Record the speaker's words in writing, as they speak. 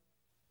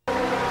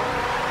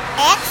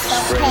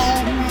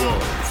Exocast.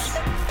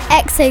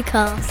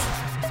 Exocast.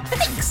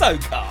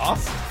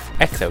 Exocast.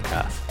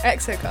 Exocast.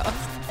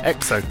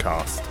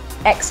 Exocast.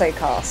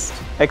 Exocast.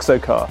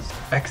 Exocast.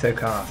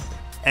 Exocast.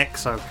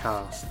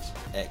 Exocast.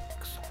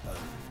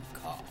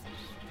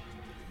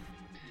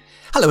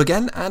 Hello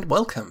again and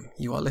welcome.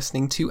 You are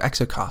listening to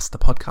Exocast, the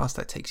podcast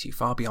that takes you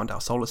far beyond our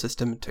solar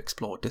system to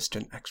explore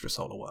distant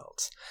extrasolar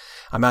worlds.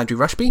 I'm Andrew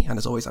Rushby, and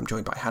as always I'm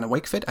joined by Hannah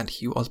Wakeford and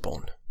Hugh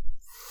Osborne.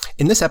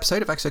 In this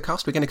episode of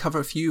Exocast, we're going to cover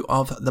a few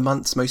of the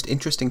month's most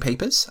interesting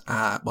papers,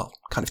 kind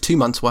of 2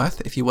 months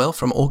worth, if you will,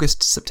 from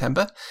August to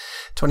September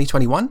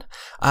 2021,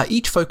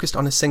 each focused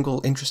on a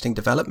single interesting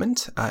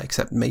development,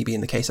 except maybe in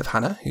the case of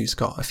Hannah, who's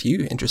got a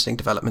few interesting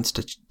developments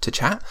to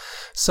chat.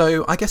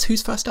 So I guess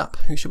who's first up?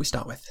 Who should we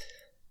start with?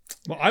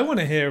 Well, I want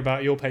to hear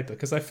about your paper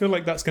because I feel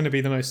like that's going to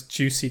be the most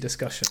juicy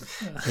discussion.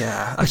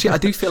 Yeah, actually, I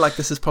do feel like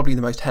this is probably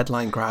the most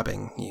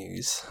headline-grabbing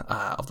news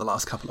of the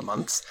last couple of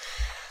months.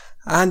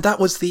 And that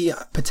was the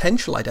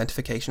potential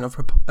identification of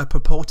a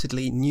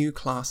purportedly new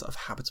class of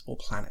habitable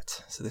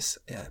planet. So this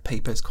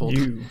paper is called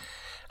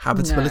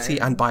Habitability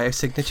and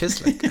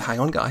Biosignatures. Hang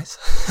on, guys.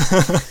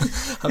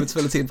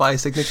 Habitability and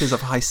Biosignatures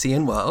of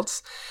Hycean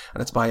Worlds.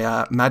 And it's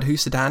by Madhu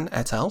Sudan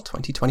et al.,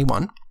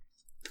 2021.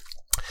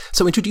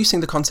 So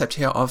introducing the concept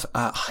here of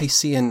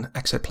Hycean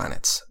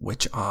exoplanets,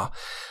 which are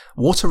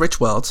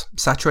water-rich worlds,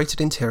 saturated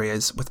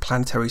interiors with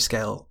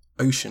planetary-scale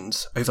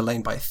oceans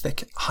overlain by a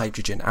thick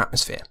hydrogen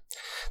atmosphere.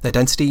 Their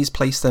densities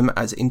place them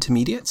as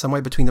intermediate,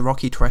 somewhere between the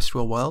rocky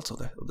terrestrial worlds, or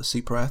the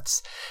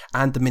super-Earths,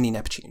 and the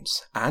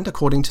mini-Neptunes. And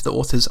according to the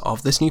authors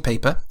of this new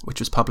paper, which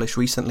was published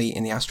recently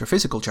in the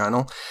Astrophysical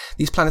Journal,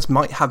 these planets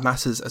might have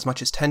masses as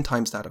much as 10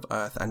 times that of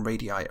Earth and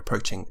radii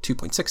approaching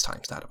 2.6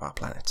 times that of our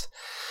planet.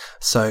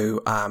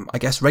 So I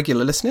guess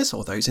regular listeners,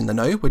 or those in the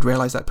know, would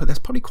realise that there's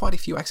probably quite a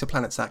few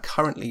exoplanets that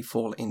currently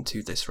fall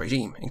into this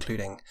regime,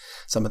 including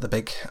some of the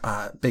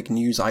big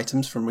news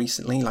items from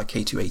recently, like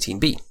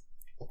K2-18b.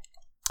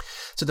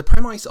 So the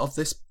premise of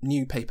this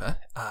new paper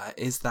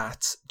is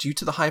that due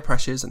to the high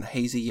pressures and the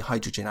hazy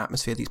hydrogen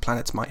atmosphere, these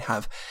planets might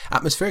have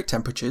atmospheric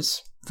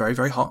temperatures, very,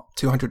 very hot,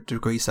 200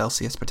 degrees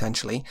Celsius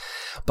potentially,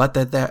 but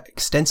that their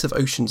extensive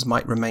oceans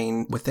might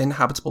remain within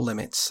habitable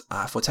limits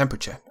for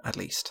temperature, at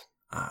least.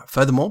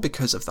 Furthermore,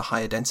 because of the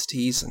higher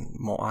densities and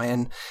more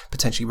iron,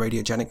 potentially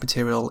radiogenic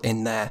material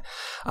in their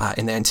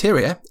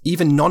interior,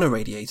 even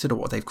non-irradiated, or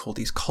what they've called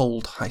these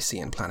cold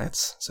Hycean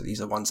planets, so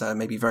these are ones that are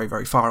maybe very,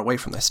 very far away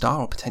from their star,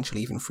 or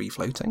potentially even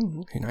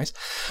free-floating, who knows,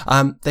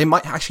 they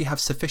might actually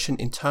have sufficient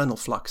internal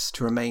flux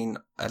to remain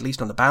at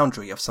least on the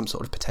boundary of some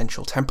sort of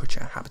potential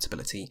temperature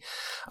habitability,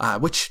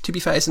 which, to be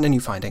fair, isn't a new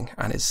finding,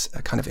 and is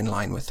kind of in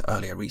line with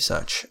earlier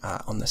research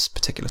on this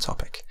particular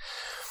topic.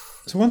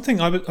 So one thing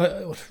I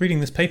was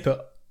reading this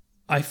paper,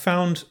 I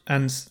found,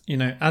 and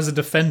as a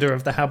defender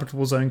of the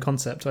habitable zone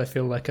concept, I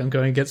feel like I'm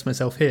going against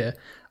myself here.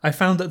 I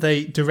found that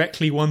they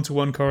directly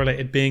one-to-one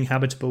correlated being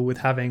habitable with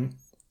having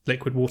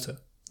liquid water,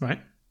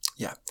 right?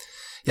 Yeah.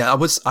 I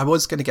was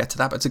going to get to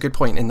that, but it's a good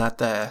point in that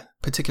their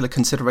particular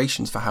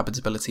considerations for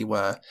habitability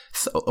were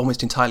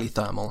almost entirely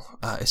thermal,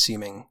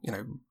 assuming,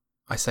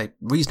 I say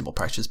reasonable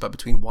pressures, but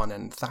between 1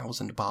 and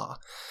 1,000 bar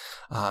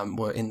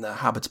were in the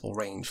habitable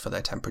range for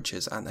their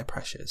temperatures and their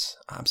pressures.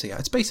 So yeah,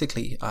 it's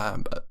basically, I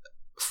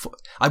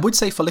would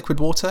say for liquid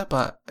water,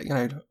 but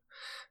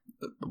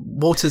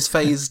water's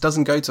phase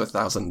doesn't go to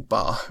 1,000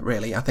 bar,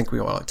 really. I think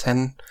we were like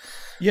 10.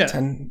 Yeah,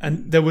 10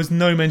 and there was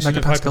no mention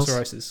of high pressure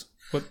ices.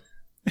 What?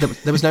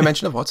 There was no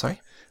mention of what,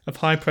 sorry? Of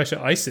high pressure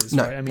ices,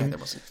 no, right? I mean, there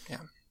wasn't, yeah.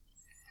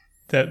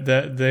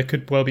 There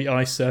could well be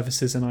ice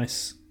surfaces and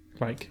ice,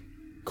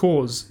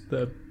 cores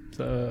that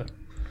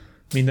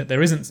mean that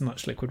there isn't so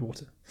much liquid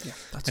water. Yeah,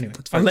 anyway,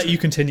 I'll let you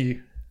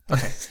continue.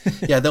 Okay.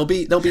 Yeah, there'll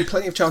be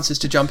plenty of chances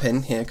to jump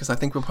in here because I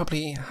think we'll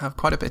probably have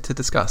quite a bit to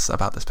discuss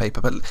about this paper.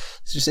 But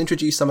let's just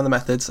introduce some of the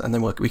methods and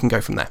then we can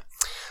go from there.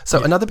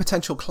 So another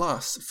potential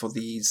class for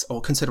these,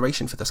 or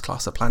consideration for this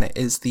class of planet,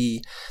 is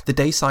the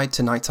day-side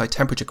to night-side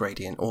temperature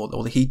gradient,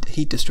 or the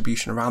heat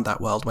distribution around that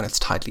world when it's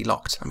tidally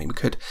locked. I mean, we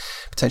could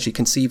potentially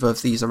conceive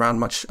of these around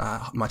much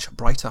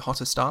brighter,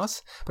 hotter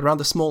stars, but around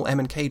the small M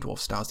and K dwarf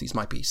stars, these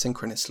might be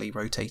synchronously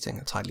rotating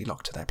and tidally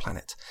locked to their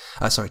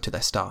to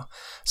their star.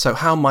 So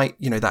how might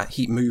that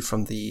heat move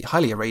from the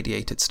highly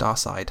irradiated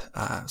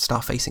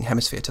star-facing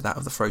hemisphere to that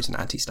of the frozen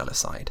antistellar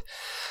side?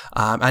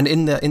 And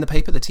in the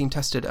paper, the team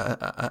tested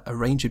a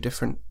range of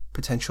different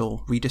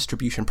potential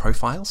redistribution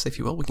profiles, if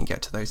you will. We can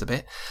get to those a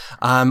bit,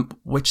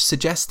 which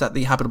suggests that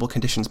the habitable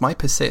conditions might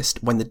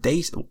persist when the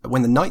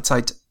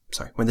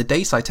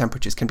day-side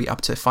temperatures can be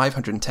up to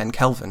 510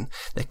 Kelvin.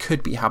 There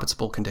could be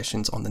habitable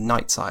conditions on the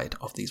night side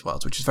of these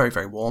worlds, which is very,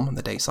 very warm. On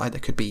the day side, there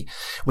could be,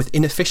 with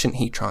inefficient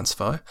heat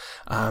transfer,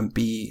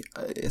 be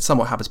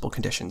somewhat habitable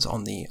conditions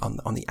on the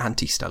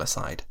antistellar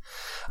side.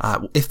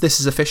 If this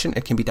is efficient,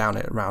 it can be down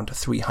at around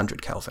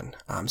 300 Kelvin.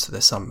 So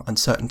there's some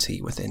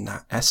uncertainty within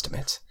that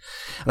estimate.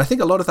 And I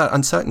think a lot of that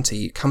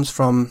uncertainty comes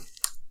from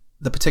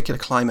the particular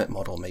climate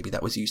model maybe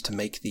that was used to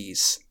make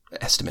these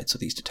estimates or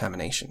these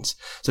determinations.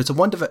 So it's a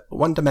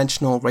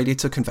one-dimensional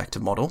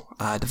radiator-convective model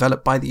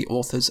developed by the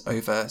authors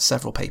over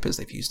several papers.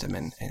 They've used them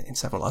in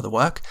several other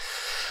work.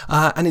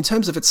 And in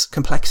terms of its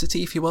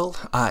complexity, if you will,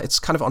 it's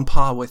kind of on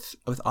par with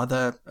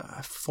other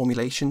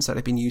formulations that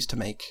have been used to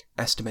make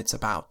estimates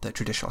about the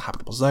traditional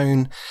habitable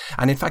zone.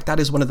 And in fact, that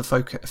is one of the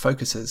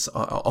focuses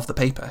of the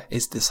paper,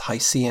 is this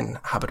Hiceian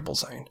habitable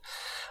zone.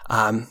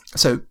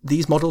 So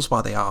these models,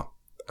 while they are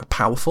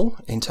powerful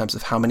in terms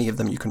of how many of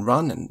them you can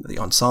run and the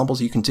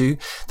ensembles you can do,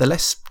 they're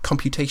less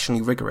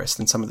computationally rigorous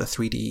than some of the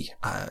 3D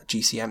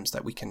GCMs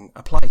that we can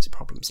apply to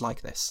problems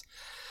like this.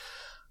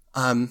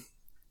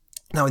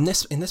 Now, in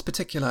this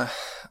particular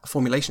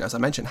formulation, as I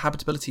mentioned,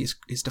 habitability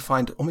is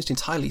defined almost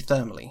entirely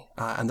thermally,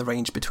 and the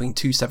range between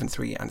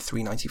 273 and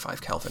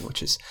 395 Kelvin,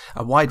 which is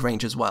a wide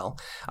range as well,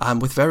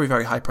 with very,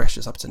 very high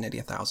pressures up to nearly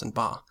 1,000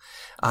 bar.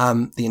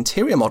 The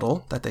interior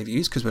model that they've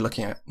used, because we're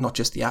looking at not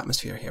just the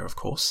atmosphere here, of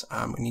course,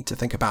 we need to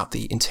think about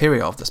the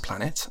interior of this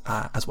planet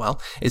as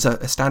well, is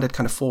a standard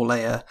kind of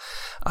 4-layer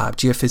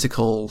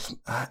geophysical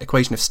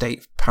equation of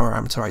state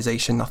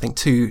parameterization, nothing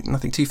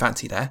too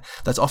fancy there.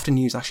 That's often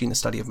used actually in the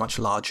study of much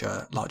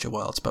larger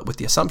worlds, but with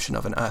the assumption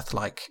of an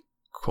Earth-like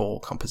core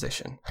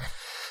composition.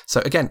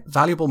 So again,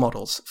 valuable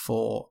models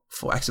for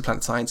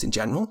exoplanet science in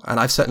general, and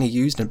I've certainly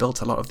used and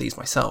built a lot of these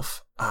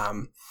myself.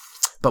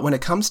 But when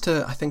it comes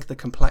to, I think, the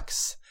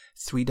complex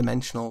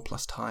 3-dimensional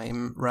plus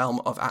time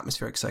realm of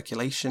atmospheric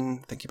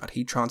circulation, thinking about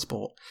heat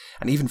transport,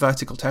 and even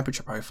vertical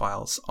temperature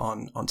profiles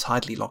on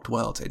tidally locked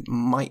worlds,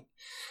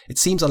 it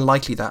seems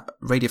unlikely that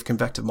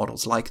radioconvective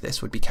models like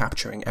this would be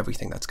capturing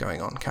everything that's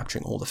going on,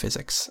 capturing all the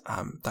physics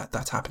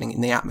that's happening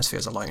in the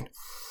atmospheres alone.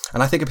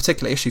 And I think a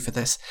particular issue for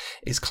this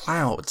is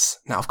clouds.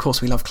 Now, of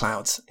course, we love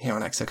clouds here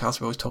on Exocast.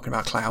 We're always talking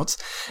about clouds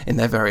in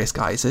their various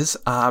guises.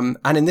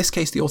 And in this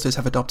case, the authors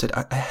have adopted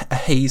a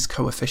haze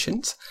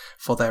coefficient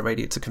for their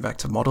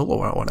radiator-convective model,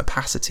 or an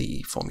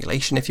opacity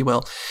formulation, if you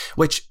will,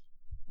 which,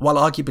 while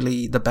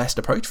arguably the best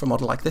approach for a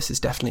model like this, is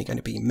definitely going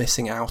to be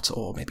missing out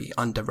or maybe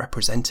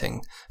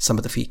underrepresenting some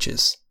of the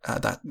features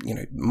that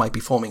might be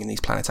forming in these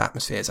planets'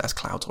 atmospheres as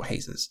clouds or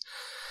hazes.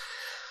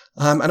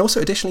 And also,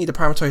 additionally, the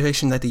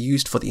parameterization that they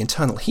used for the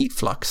internal heat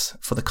flux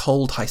for the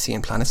cold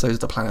Hiceian planets, those are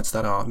the planets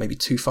that are maybe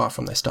too far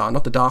from their star,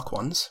 not the dark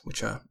ones,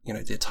 which are,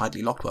 the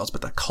tidally locked worlds,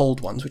 but the cold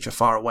ones, which are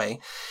far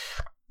away.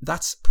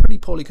 That's pretty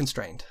poorly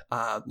constrained.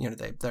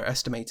 They're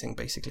estimating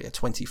basically a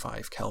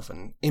 25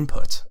 Kelvin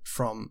input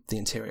from the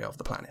interior of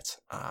the planet.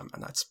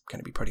 And that's going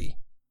to be pretty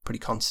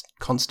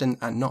constant,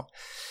 and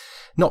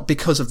not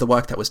because of the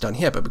work that was done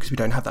here, but because we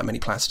don't have that many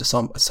planets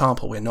to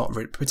sample. We're not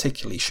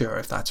particularly sure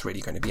if that's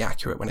really going to be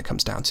accurate when it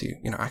comes down to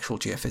actual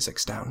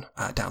geophysics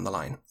down the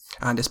line,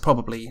 and it's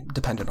probably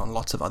dependent on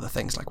lots of other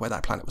things like where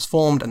that planet was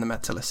formed and the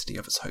metallicity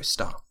of its host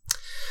star.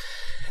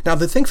 Now,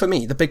 the thing for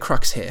me, the big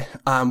crux here,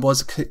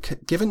 was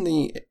given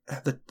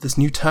this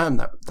new term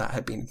that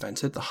had been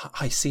invented, the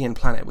Hiceian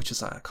planet, which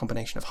is a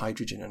combination of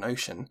hydrogen and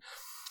ocean,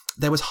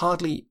 there was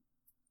hardly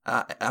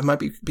I might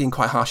be being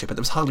quite harsh here, but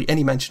there was hardly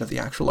any mention of the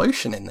actual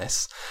ocean in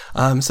this.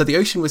 So the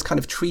ocean was kind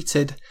of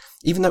treated,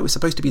 even though it was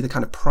supposed to be the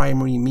kind of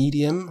primary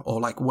medium,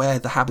 or like where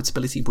the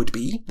habitability would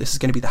be, this is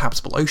going to be the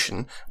habitable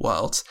ocean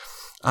worlds,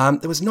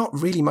 there was not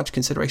really much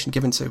consideration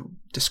given to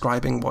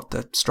describing what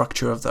the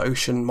structure of the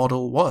ocean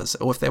model was,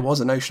 or if there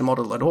was an ocean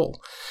model at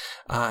all.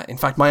 In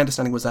fact, my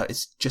understanding was that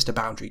it's just a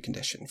boundary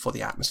condition for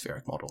the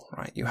atmospheric model,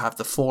 right? You have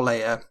the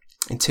 4-layer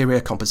interior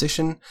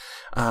composition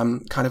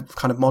kind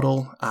of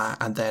model,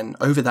 and then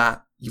over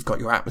that you've got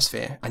your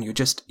atmosphere, and you're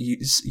just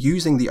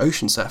using the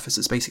ocean surface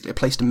as basically a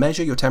place to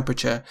measure your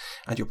temperature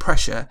and your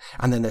pressure,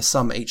 and then there's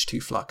some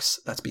H2 flux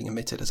that's being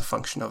emitted as a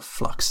function of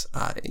flux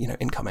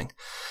incoming.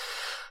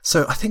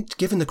 So I think,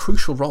 given the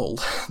crucial role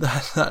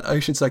that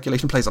ocean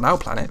circulation plays on our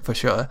planet, for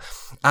sure,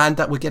 and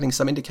that we're getting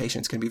some indication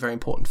it's going to be very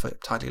important for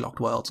tidally locked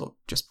worlds, or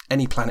just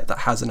any planet that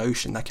has an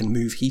ocean that can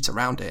move heat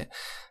around it,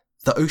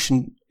 the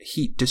ocean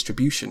heat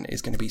distribution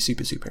is going to be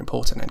super, super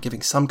important, and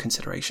giving some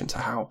consideration to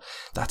how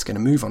that's going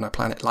to move on a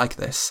planet like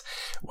this,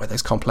 where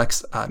there's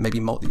complex, maybe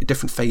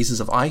different phases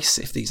of ice,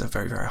 if these are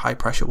very, very high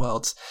pressure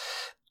worlds.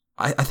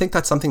 I think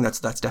that's something that's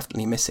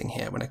definitely missing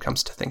here when it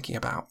comes to thinking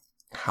about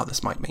how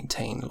this might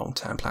maintain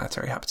long-term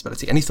planetary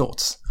habitability. Any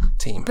thoughts,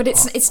 team? But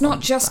it's not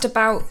just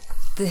about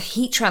the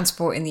heat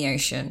transport in the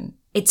ocean.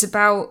 It's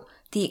about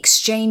the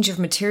exchange of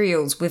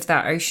materials with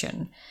that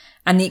ocean,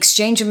 and the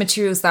exchange of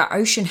materials that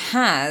ocean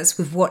has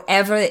with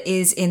whatever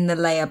is in the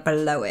layer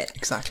below it.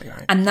 Exactly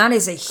right. And that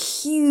is a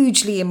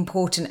hugely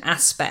important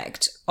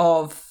aspect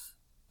of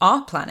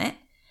our planet.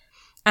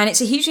 And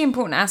it's a hugely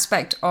important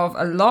aspect of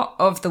a lot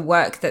of the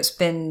work that's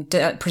been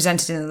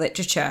presented in the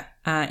literature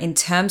in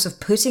terms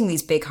of putting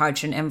these big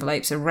hydrogen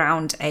envelopes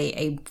around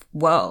a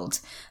world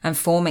and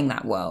forming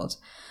that world.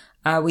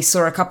 We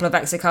saw a couple of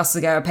exocasts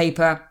ago a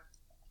paper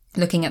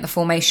looking at the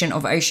formation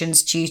of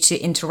oceans due to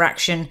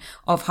interaction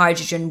of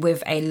hydrogen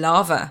with a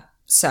lava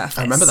surface.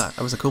 I remember that.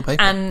 That was a cool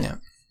paper. And,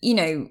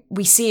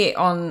 we see it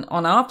on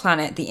our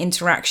planet, the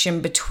interaction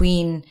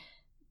between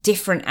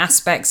different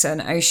aspects,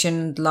 an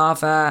ocean,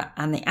 lava,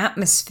 and the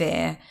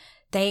atmosphere,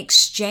 they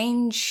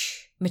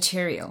exchange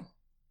material.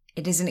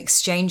 It is an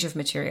exchange of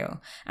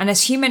material. And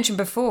as Hugh mentioned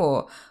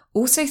before,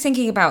 also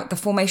thinking about the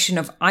formation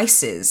of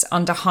ices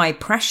under high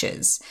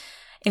pressures.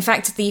 In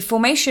fact, the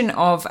formation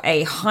of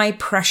a high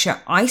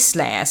pressure ice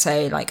layer,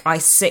 so like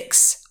ice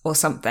 6 or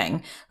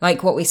something,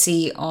 like what we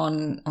see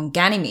on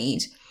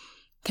Ganymede,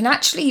 can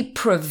actually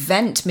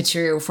prevent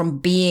material from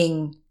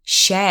being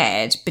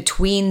shared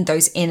between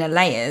those inner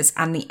layers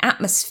and the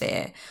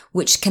atmosphere,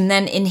 which can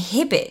then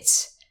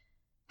inhibit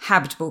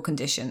habitable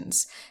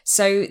conditions.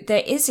 So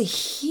there is a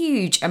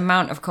huge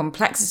amount of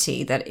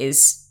complexity that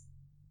is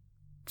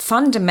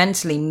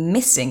fundamentally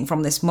missing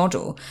from this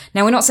model.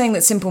 Now, we're not saying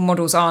that simple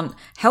models aren't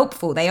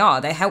helpful. They are.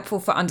 They're helpful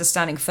for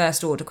understanding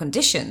first order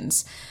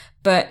conditions,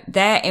 but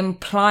they're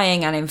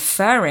implying and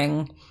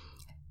inferring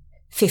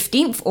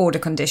 15th order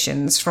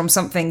conditions from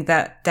something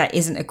that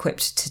isn't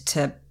equipped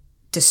to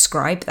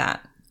describe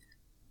that.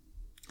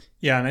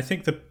 Yeah, and I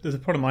think the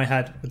problem I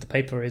had with the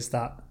paper is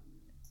that,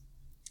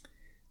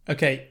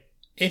 okay,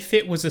 if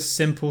it was a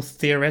simple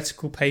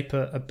theoretical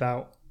paper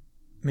about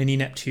mini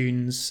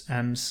Neptunes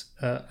and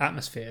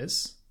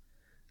atmospheres,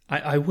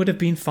 I would have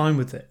been fine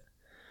with it.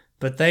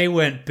 But they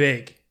went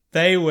big.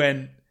 They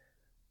went,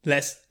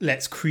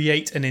 let's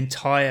create an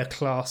entire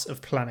class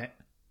of planet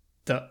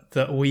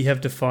that we have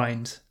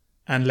defined,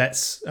 and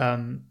let's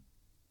and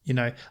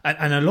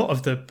a lot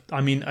of the,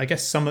 I mean, I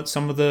guess some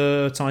of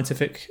the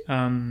scientific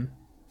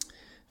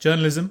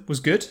journalism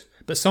was good,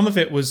 but some of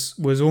it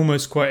was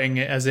almost quoting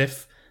it as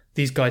if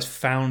these guys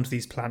found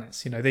these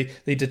planets.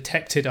 They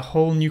detected a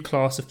whole new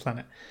class of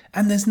planet,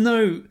 and there's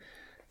no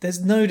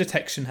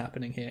detection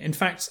happening here. In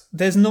fact,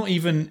 there's not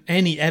even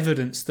any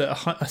evidence that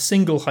a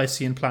single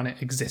Hycean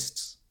planet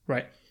exists,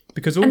 right?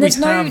 Because there's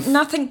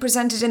nothing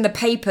presented in the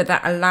paper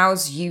that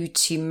allows you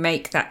to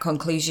make that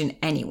conclusion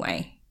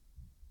anyway.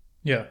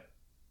 Yeah,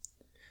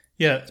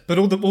 but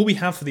all we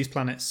have for these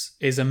planets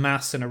is a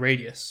mass and a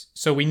radius.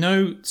 So we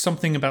know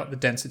something about the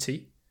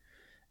density,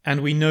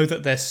 and we know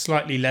that they're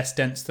slightly less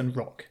dense than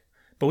rock.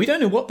 But we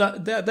don't know what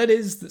that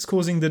is that's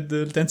causing the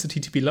density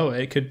to be lower.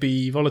 It could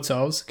be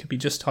volatiles. It could be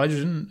just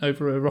hydrogen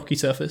over a rocky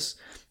surface.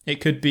 It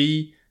could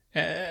be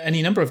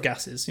any number of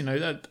gases.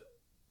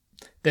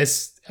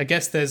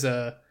 There's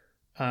a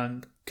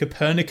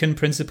Copernican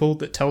principle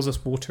that tells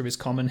us water is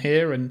common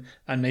here, and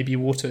maybe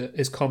water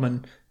is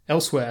common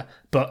elsewhere.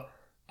 But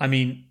I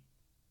mean,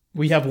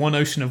 we have one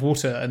ocean of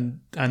water,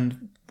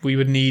 and we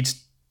would need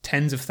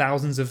tens of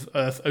thousands of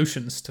Earth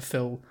oceans to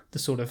fill the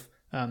sort of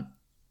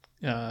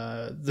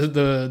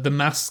the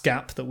mass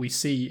gap that we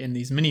see in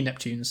these mini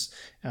Neptunes,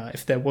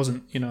 if there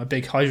wasn't a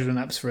big hydrogen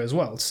atmosphere as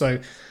well. So,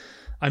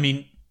 I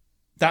mean,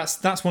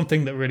 that's one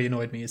thing that really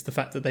annoyed me, is the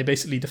fact that they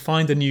basically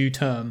defined a new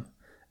term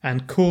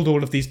and called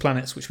all of these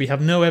planets, which we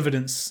have no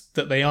evidence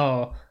that they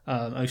are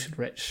ocean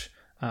rich.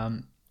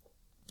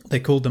 They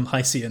called them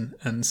Hycean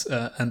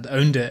and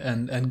owned it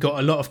and got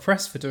a lot of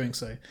press for doing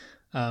so.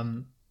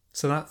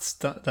 So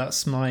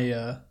that's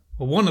my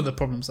one of the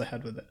problems I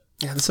had with it.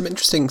 Yeah, there's some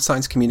interesting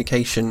science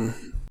communication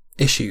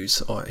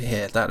issues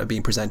here that are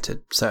being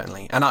presented,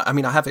 certainly. And I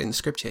mean, I have it in the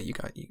script here. You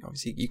guys,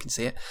 obviously, you can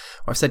see it.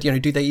 I've said,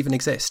 do they even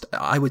exist?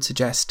 I would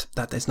suggest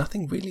that there's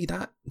nothing really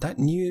that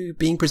new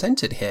being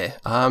presented here.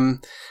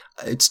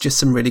 It's just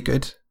some really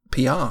good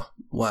PR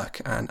work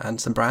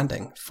and some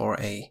branding for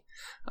a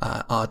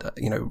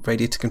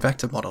radiator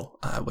convector model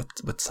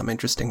with some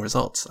interesting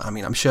results. I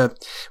mean, I'm sure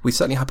we've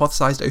certainly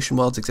hypothesized ocean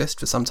worlds exist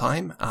for some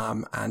time,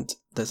 and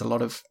there's a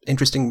lot of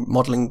interesting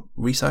modeling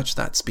research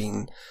that's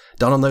been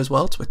done on those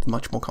worlds with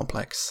much more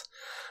complex.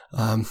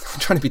 I'm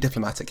trying to be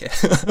diplomatic here.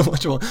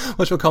 much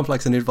more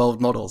complex and involved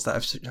models that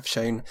have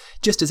shown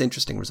just as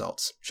interesting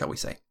results, shall we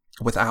say,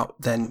 without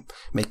then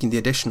making the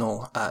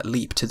additional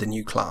leap to the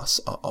new class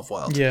of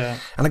world. Yeah,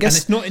 and I guess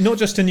it's not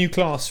just a new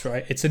class,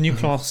 right? It's a new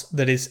class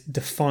that is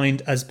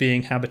defined as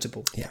being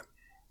habitable. Yeah,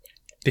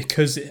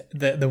 because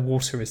the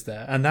water is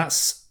there, and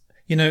that's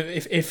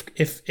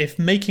if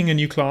making a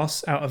new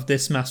class out of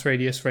this mass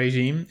radius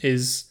regime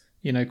is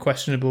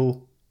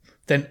questionable,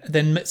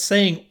 then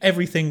saying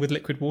everything with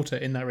liquid water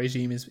in that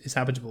regime is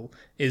habitable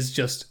is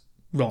just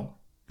wrong.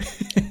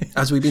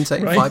 As we've been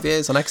saying, right? 5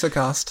 years on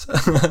Exocast.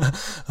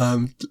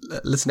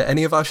 Listen to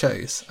any of our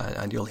shows,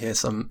 and you'll hear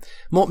some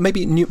more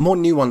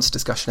nuanced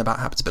discussion about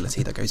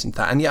habitability that goes into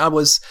that. And yeah, I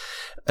was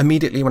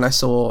immediately, when I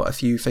saw a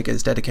few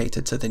figures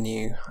dedicated to the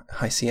new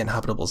Hycean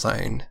habitable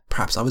zone,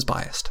 perhaps I was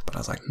biased, but I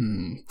was like,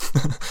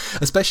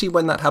 especially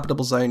when that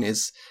habitable zone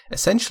is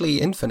essentially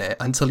infinite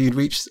until you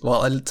reach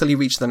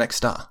the next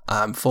star.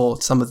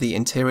 For some of the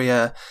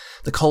interior,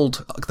 the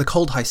cold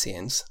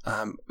Hyceans,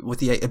 with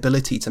the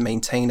ability to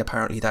maintain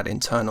apparently that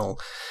internal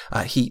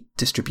heat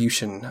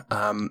distribution,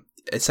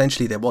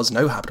 essentially there was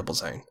no habitable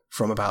zone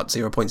from about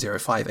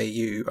 0.05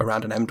 AU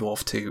around an M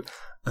dwarf to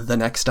the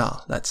next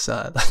star. That's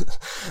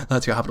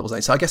your habitable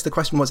zone. So I guess the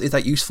question was, is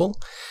that useful?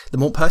 The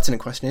more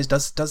pertinent question is,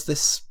 does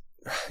this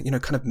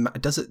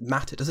does it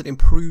matter? Does it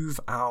improve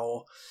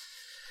our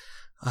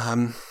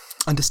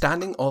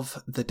understanding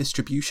of the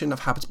distribution of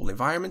habitable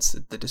environments,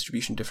 the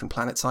distribution of different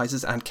planet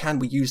sizes, and can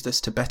we use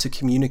this to better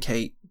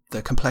communicate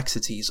the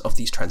complexities of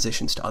these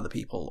transitions to other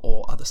people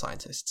or other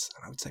scientists?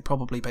 And I would say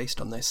probably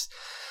based on this,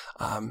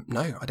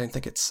 no, I don't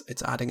think it's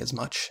adding as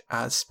much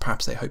as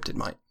perhaps they hoped it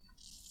might.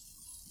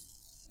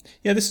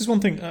 Yeah, this is one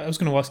thing I was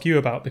going to ask you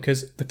about,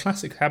 because the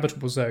classic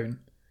habitable zone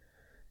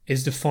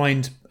is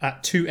defined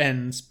at two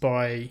ends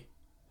by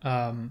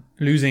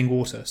losing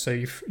water.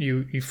 So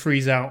you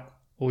freeze out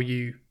or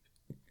you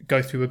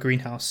go through a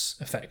greenhouse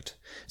effect.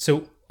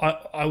 So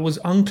I was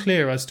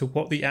unclear as to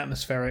what the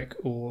atmospheric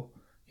or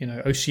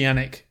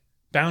oceanic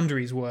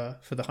boundaries were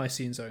for the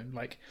Hycean zone.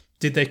 Like,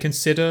 did they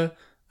consider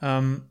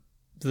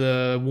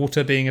the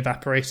water being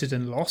evaporated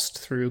and lost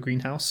through a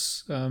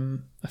greenhouse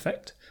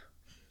effect?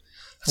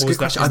 That's a good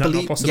question. I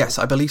believe yes,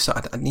 I believe so.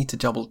 I need to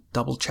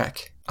double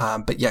check,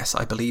 but yes,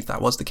 I believe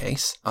that was the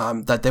case.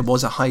 That there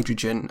was a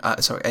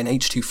an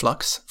H2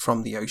 flux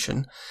from the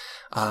ocean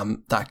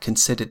that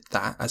considered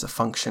that as a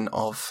function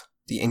of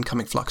the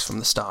incoming flux from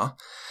the star.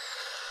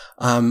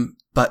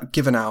 But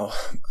given our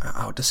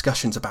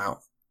discussions about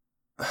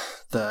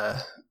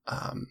the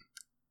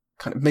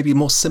kind of maybe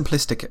more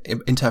simplistic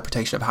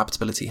interpretation of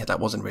habitability here,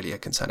 that wasn't really a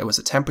concern. It was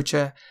a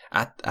temperature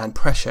and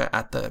pressure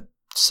at the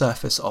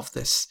surface of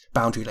this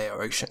boundary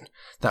layer ocean.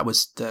 That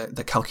was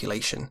the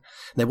calculation.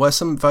 There were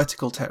some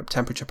vertical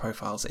temperature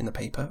profiles in the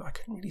paper. I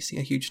couldn't really see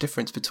a huge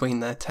difference between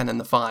the 10 and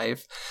the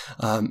 5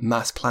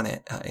 mass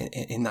planet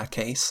in that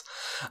case.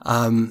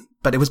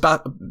 But it was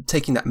about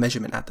taking that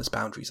measurement at this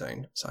boundary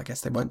zone. So I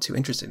guess they weren't too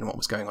interested in what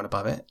was going on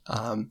above it.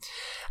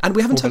 And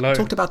we haven't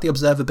talked about the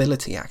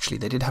observability, actually.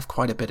 They did have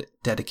quite a bit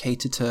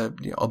dedicated to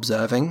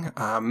observing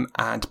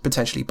and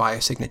potentially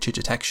biosignature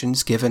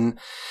detections, given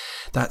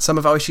that some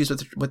of our issues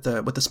with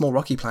the small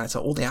rocky planets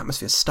are all the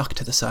atmosphere stuck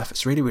to the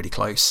surface really, really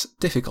close.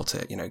 Difficult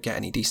to get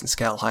any decent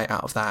scale height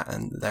out of that,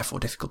 and therefore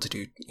difficult to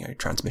do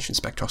transmission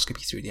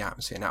spectroscopy through the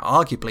atmosphere. Now,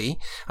 arguably,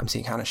 I'm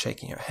seeing Hannah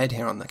shaking her head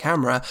here on the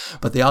camera,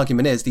 but the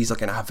argument is these are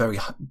going to have very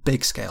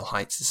big scale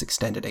heights, this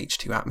extended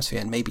H2 atmosphere,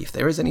 and maybe if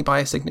there is any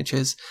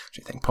biosignatures, which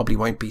I think probably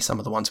won't be some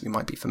of the ones we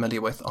might be familiar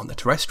with on the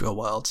terrestrial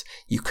world,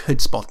 you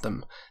could spot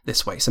them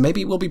this way. So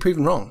maybe we'll be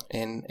proven wrong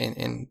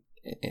in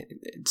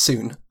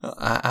soon,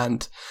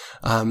 and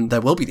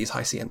there will be these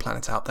Hycean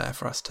planets out there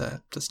for us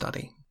to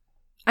study.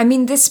 I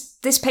mean, this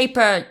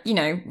paper,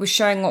 was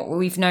showing what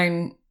we've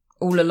known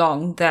all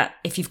along, that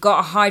if you've got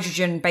a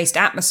hydrogen-based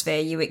atmosphere,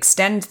 you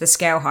extend the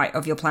scale height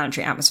of your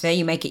planetary atmosphere,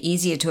 you make it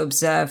easier to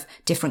observe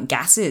different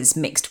gases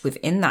mixed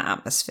within that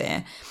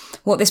atmosphere.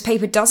 What this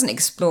paper doesn't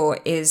explore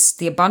is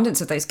the abundance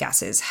of those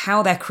gases,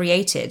 how they're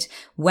created,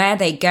 where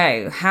they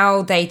go,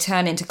 how they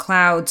turn into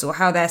clouds, or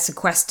how they're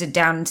sequestered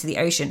down into the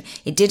ocean.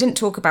 It didn't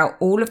talk about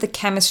all of the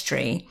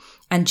chemistry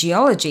and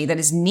geology that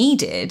is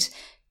needed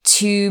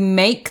to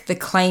make the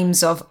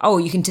claims of,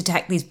 you can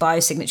detect these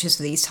biosignatures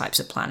for these types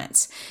of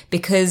planets.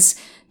 Because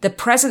the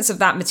presence of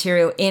that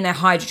material in a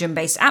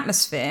hydrogen-based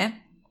atmosphere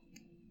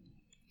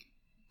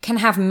can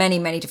have many,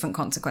 many different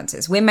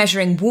consequences. We're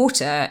measuring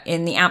water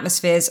in the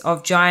atmospheres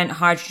of giant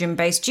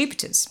hydrogen-based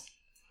Jupiters.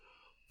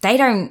 They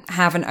don't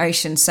have an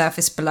ocean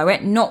surface below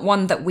it, not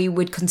one that we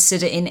would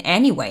consider in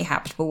any way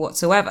habitable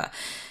whatsoever.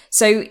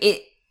 So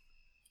it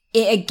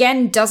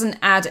again doesn't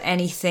add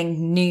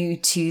anything new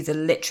to the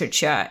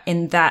literature,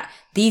 in that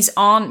these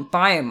aren't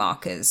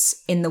biomarkers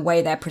in the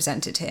way they're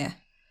presented here.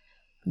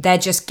 They're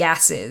just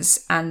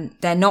gases, and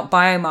they're not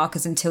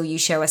biomarkers until you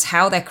show us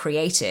how they're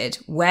created,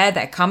 where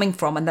they're coming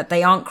from, and that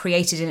they aren't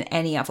created in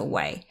any other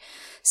way.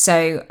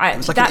 So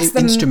it's like an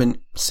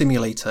instrument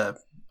simulator.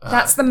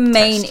 That's the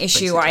main test,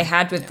 issue basically. I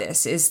had with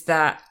this, is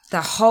that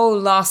the whole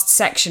last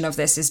section of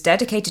this is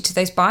dedicated to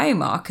those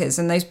biomarkers,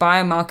 and those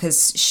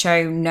biomarkers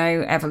show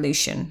no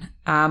evolution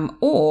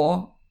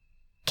or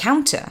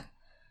counter.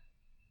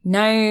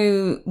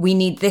 No, we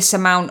need this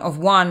amount of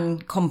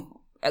one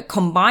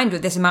combined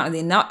with this amount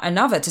of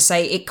another to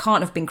say it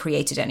can't have been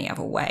created any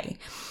other way.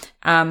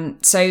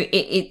 So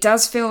it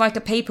does feel like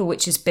a paper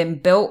which has been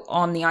built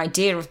on the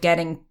idea of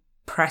getting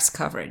press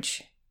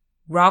coverage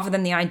rather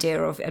than the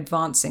idea of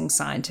advancing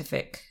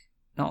scientific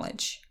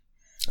knowledge.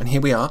 And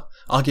here we are,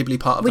 arguably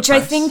part of which the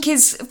press. I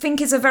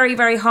think is a very,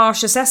 very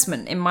harsh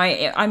assessment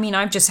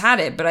I've just had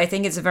it, but I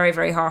think it's a very,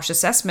 very harsh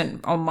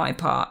assessment on my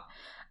part.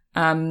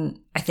 I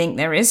think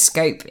there is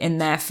scope in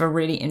there for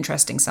really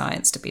interesting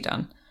science to be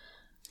done.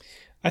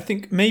 I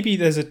think maybe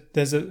there's a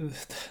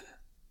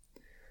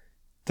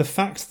the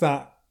fact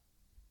that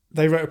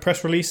they wrote a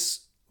press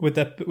release with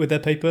their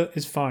paper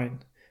is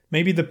fine.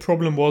 Maybe the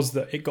problem was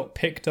that it got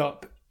picked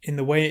up in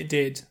the way it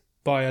did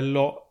by a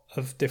lot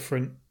of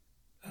different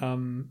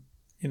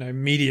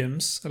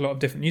mediums, a lot of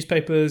different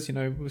newspapers,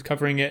 was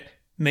covering it.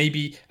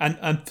 Maybe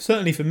and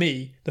certainly for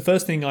me, the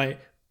first thing I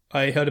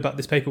heard about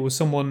this paper was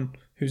someone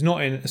who's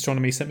not in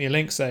astronomy sent me a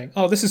link saying,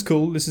 this is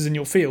cool, this is in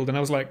your field. And I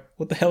was like,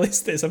 what the hell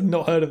is this? I've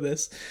not heard of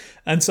this.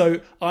 And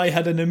so I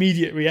had an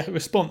immediate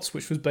response,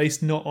 which was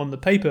based not on the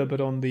paper,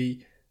 but on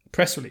the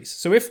press release.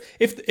 So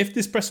if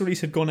this press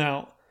release had gone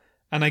out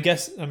And I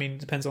guess, I mean, it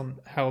depends on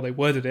how they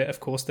worded it. Of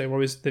course,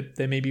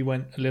 they maybe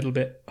went a little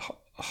bit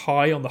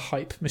high on the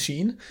hype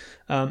machine.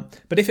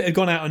 But if it had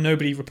gone out and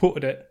nobody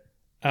reported it,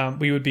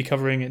 we would be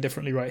covering it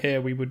differently right here.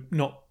 We would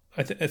not.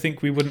 I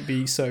think we wouldn't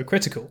be so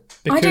critical.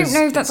 I don't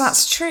know that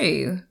that's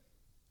true.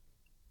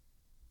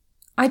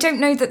 I don't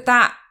know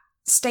that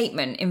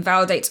statement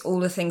invalidates all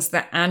the things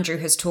that Andrew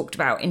has talked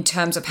about in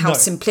terms of how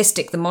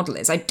simplistic the model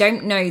is. I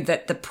don't know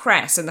that the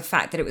press and the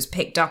fact that it was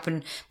picked up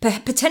and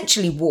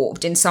potentially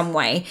warped in some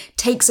way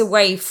takes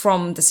away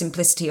from the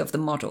simplicity of the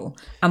model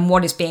and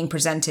what is being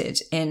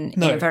presented in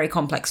a very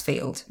complex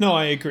field. No,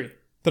 I agree.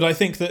 But I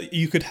think that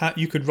you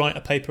could write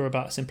a paper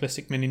about a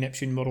simplistic mini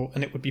Neptune model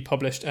and it would be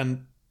published,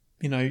 and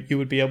you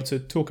would be able to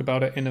talk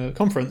about it in a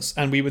conference,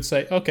 and we would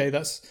say, okay,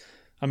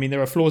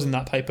 there are flaws in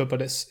that paper,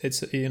 but it's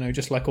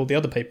just like all the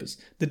other papers.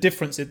 The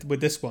difference with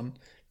this one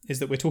is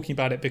that we're talking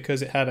about it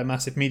because it had a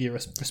massive media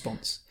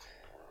response,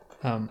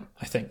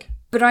 I think.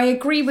 But I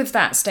agree with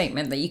that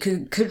statement that you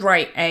could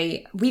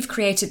write we've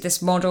created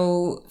this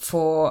model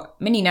for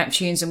mini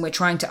Neptunes and we're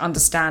trying to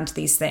understand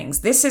these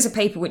things. This is a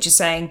paper which is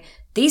saying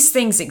these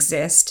things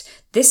exist.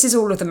 This is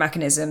all of the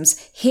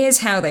mechanisms. Here's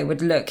how they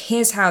would look.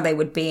 Here's how they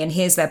would be. And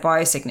here's their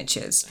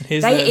biosignatures.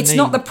 It's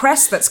not the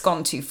press that's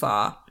gone too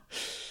far.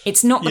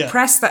 It's not the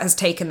press that has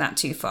taken that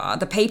too far.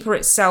 The paper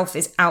itself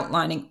is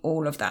outlining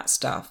all of that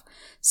stuff.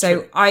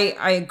 So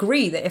I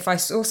agree that if I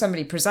saw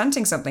somebody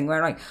presenting something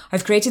where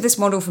I've created this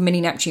model for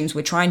mini Neptunes,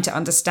 we're trying to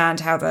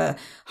understand how the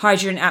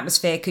hydrogen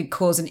atmosphere could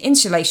cause an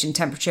insulation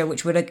temperature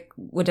which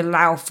would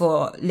allow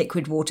for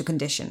liquid water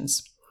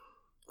conditions.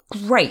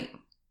 Great.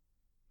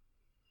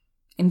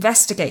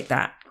 Investigate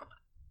that.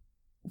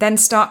 Then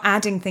start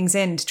adding things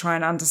in to try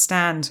and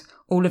understand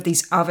all of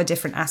these other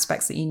different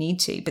aspects that you need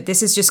to. But this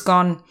has just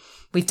gone,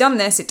 we've done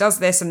this, it does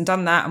this and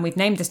done that, and we've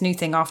named this new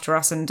thing after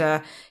us, and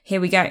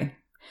here we go.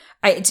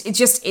 I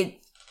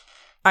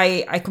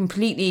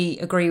completely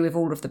agree with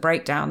all of the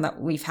breakdown that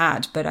we've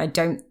had, but I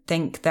don't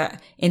think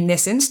that in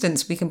this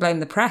instance we can blame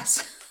the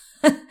press.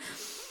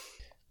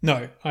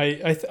 No,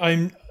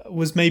 I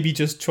was maybe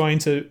just trying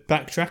to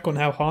backtrack on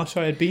how harsh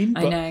I had been.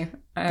 But I know.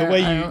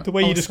 The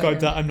way you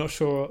described that, I'm not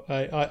sure.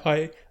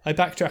 I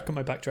backtrack on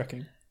my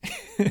backtracking.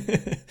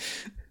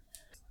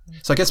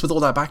 So I guess with all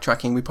that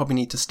backtracking, we probably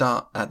need to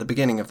start at the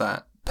beginning of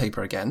that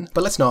paper again.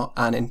 But let's not,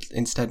 and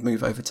instead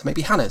move over to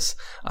maybe Hannah's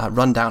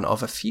rundown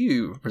of a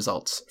few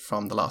results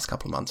from the last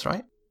couple of months,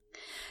 right?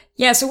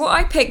 Yeah, so what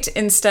I picked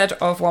instead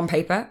of one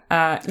paper,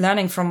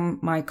 learning from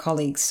my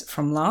colleagues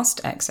from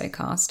last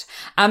Exocast,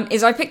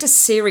 is I picked a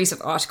series of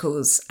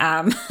articles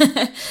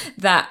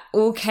that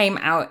all came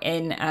out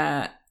in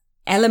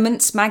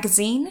Elements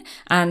magazine,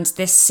 and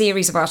this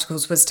series of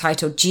articles was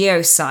titled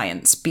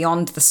Geoscience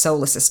Beyond the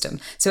Solar System.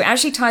 So it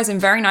actually ties in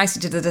very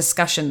nicely to the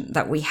discussion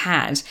that we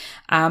had,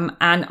 and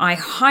I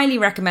highly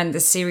recommend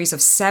this series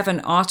of 7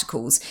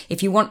 articles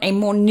if you want a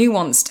more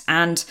nuanced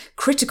and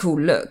critical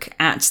look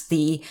at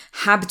the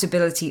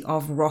habitability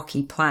of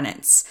rocky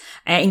planets,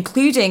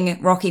 including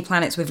rocky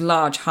planets with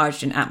large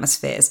hydrogen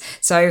atmospheres.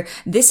 So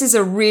this is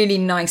a really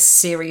nice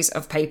series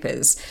of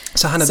papers.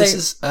 So Hannah,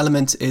 this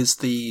Element is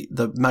the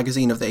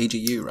magazine of the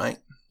AGU, right?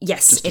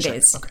 Yes, it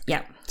is. Okay.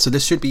 Yeah. So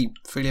this should be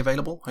freely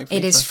available, hopefully?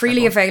 It is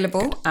freely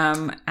available,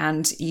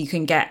 and you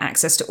can get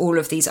access to all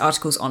of these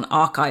articles on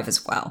archive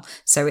as well.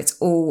 So it's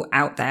all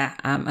out there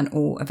and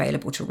all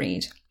available to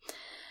read.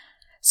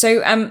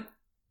 So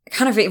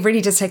it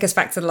really does take us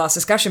back to the last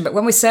discussion, but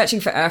when we're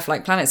searching for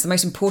Earth-like planets, the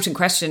most important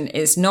question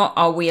is not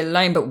are we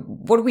alone, but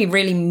what do we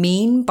really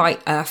mean by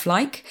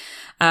Earth-like?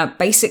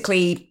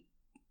 Basically,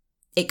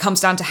 it comes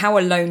down to how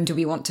alone do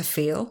we want to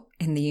feel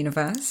in the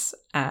universe?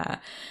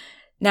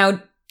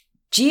 Now,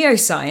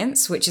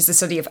 geoscience, which is the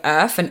study of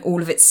Earth and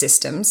all of its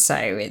systems, so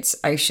its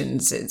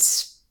oceans,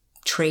 its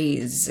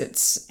trees,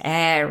 its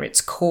air, its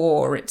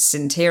core, its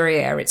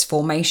interior, its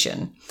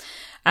formation,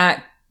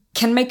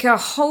 can make a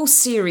whole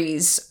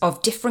series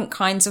of different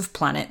kinds of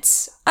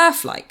planets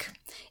Earth-like,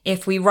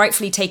 if we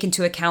rightfully take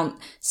into account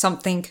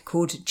something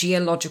called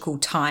geological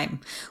time,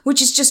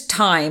 which is just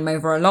time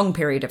over a long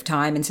period of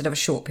time instead of a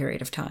short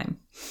period of time.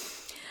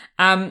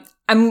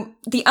 And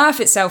the Earth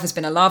itself has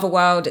been a lava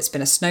world, it's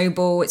been a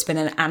snowball, it's been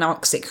an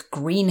anoxic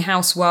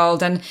greenhouse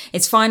world, and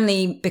it's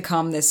finally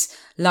become this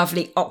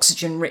lovely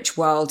oxygen-rich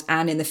world,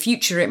 and in the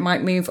future it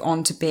might move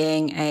on to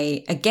being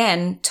a,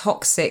 again,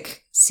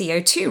 toxic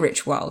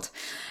CO2-rich world.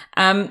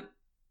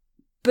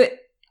 But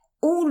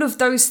all of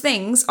those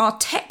things are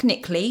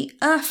technically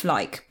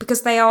Earth-like,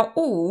 because they are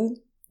all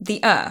the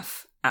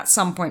Earth at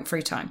some point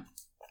through time.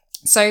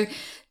 So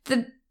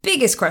the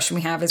biggest question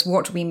we have is,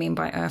 what do we mean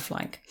by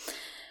Earth-like?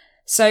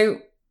 So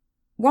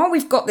while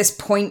we've got this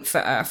point for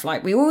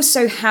Earth-like, we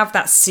also have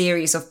that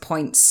series of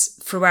points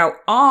throughout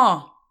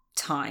our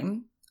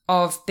time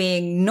of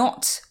being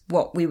not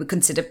what we would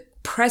consider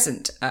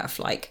present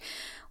Earth-like.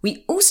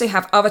 We also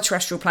have other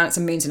terrestrial planets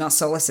and moons in our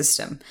solar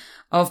system.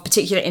 Of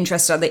particular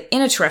interest are the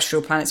inner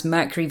terrestrial planets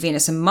Mercury,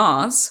 Venus, and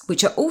Mars,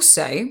 which are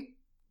also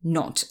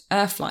not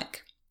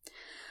Earth-like.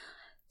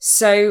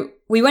 So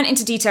we went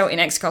into detail in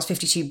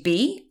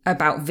Exocast-54c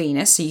about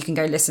Venus, so you can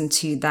go listen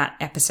to that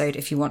episode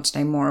if you want to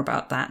know more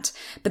about that.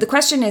 But the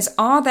question is,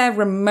 are there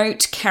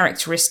remote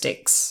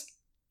characteristics,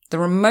 the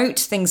remote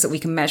things that we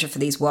can measure for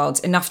these worlds,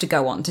 enough to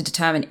go on to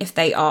determine if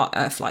they are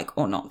Earth-like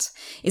or not?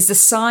 Is the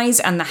size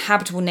and the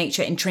habitable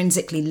nature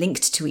intrinsically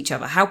linked to each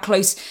other? How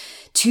close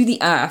to the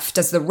Earth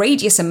does the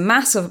radius and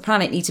mass of a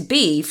planet need to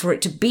be for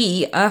it to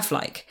be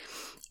Earth-like?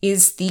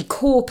 Is the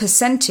core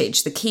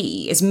percentage the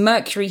key? Is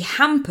Mercury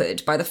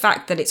hampered by the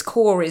fact that its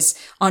core is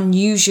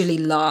unusually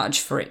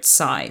large for its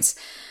size?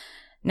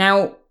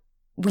 Now,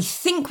 we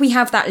think we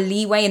have that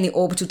leeway in the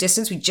orbital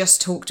distance. We just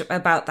talked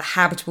about the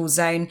habitable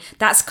zone.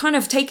 That's kind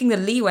of taking the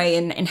leeway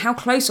in how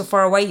close or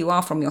far away you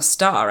are from your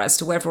star as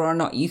to whether or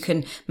not you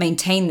can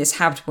maintain this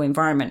habitable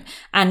environment.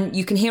 And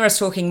you can hear us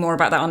talking more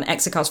about that on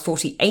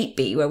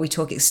Exocast-48b, where we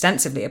talk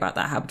extensively about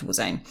that habitable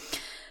zone.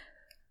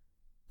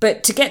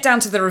 But to get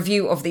down to the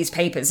review of these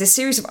papers, this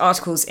series of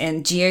articles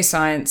in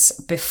Geoscience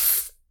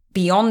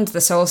Beyond the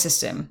Solar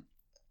System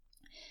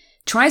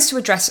tries to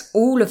address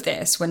all of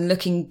this when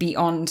looking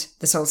beyond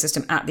the solar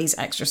system at these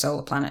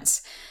extrasolar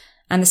planets.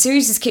 And the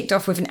series is kicked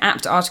off with an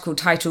apt article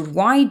titled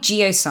Why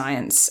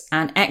Geoscience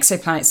and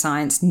Exoplanet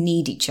Science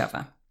Need Each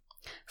Other.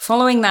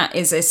 Following that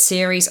is a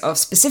series of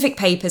specific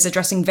papers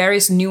addressing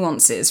various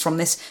nuances from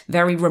this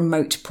very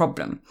remote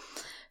problem.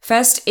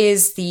 First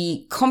is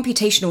the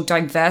computational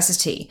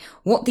diversity,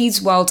 what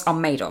these worlds are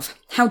made of.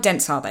 How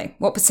dense are they?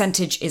 What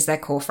percentage is their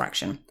core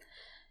fraction?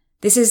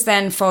 This is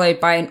then followed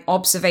by an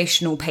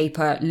observational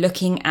paper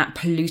looking at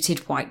polluted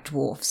white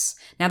dwarfs.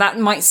 Now that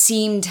might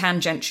seem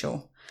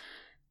tangential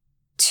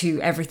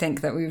to everything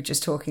that we were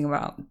just talking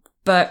about,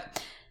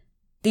 but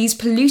these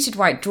polluted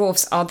white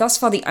dwarfs are thus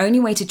far the only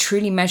way to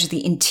truly measure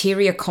the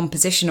interior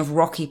composition of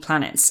rocky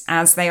planets,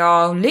 as they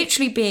are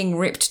literally being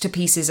ripped to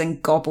pieces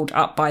and gobbled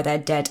up by their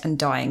dead and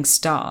dying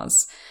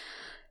stars.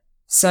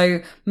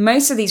 So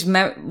most of these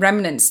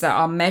remnants that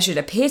are measured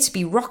appear to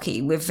be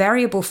rocky, with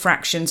variable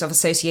fractions of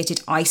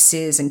associated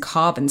ices and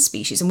carbon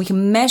species, and we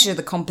can measure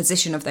the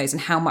composition of those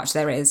and how much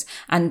there is,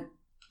 and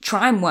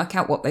try and work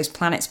out what those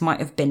planets might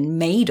have been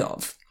made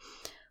of,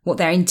 what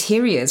their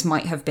interiors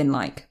might have been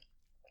like.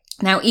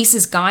 Now,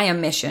 ESA's Gaia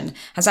mission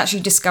has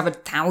actually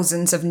discovered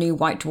thousands of new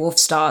white dwarf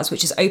stars,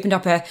 which has opened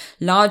up a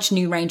large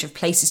new range of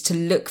places to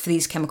look for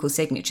these chemical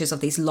signatures of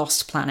these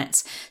lost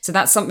planets. So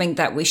that's something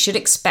that we should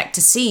expect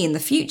to see in the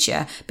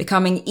future,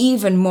 becoming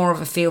even more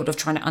of a field of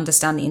trying to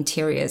understand the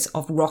interiors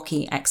of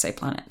rocky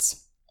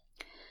exoplanets.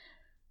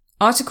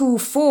 Article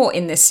 4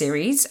 in this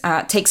series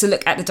takes a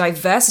look at the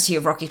diversity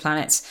of rocky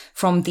planets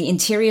from the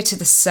interior to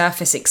the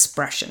surface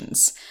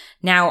expressions.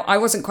 Now, I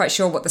wasn't quite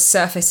sure what the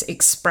surface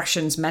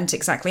expressions meant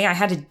exactly. I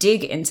had to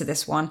dig into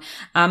this one.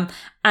 And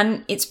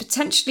it's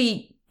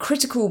potentially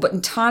critical but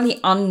entirely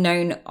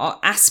unknown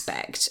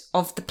aspect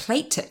of the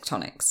plate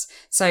tectonics.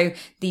 So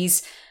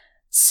these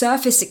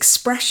surface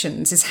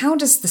expressions is, how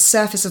does the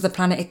surface of the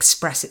planet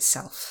express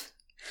itself?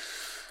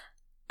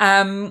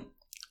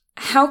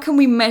 How can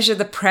we measure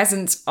the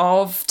presence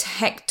of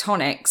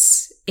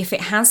tectonics, if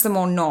it has them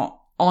or not,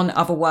 on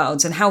other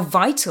worlds? And how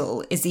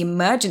vital is the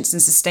emergence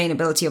and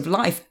sustainability of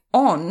life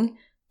on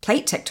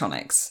plate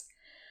tectonics?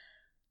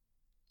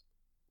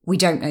 We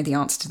don't know the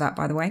answer to that,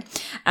 by the way.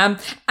 And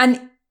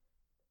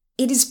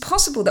it is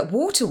possible that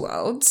water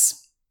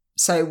worlds,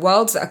 so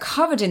worlds that are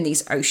covered in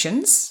these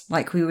oceans,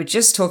 like we were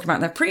just talking about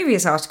in the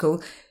previous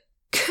article,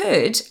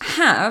 could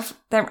have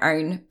their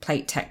own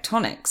plate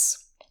tectonics.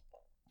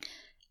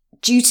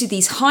 Due to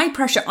these high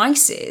pressure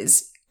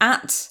ices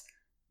at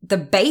the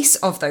base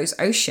of those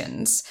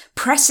oceans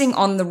pressing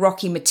on the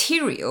rocky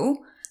material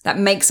that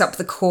makes up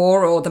the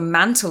core or the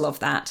mantle of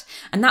that,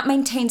 and that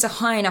maintains a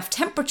high enough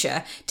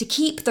temperature to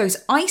keep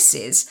those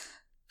ices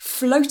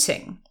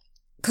floating.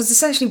 Because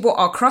essentially what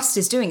our crust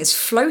is doing is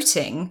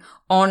floating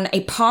on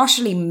a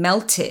partially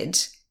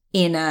melted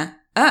inner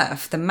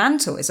Earth. The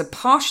mantle is a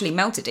partially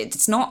melted.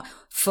 It's not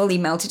fully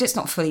melted, it's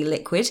not fully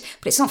liquid,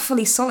 but it's not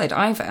fully solid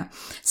either.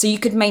 So you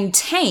could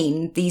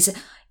maintain these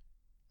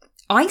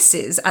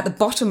ices at the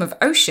bottom of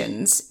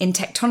oceans in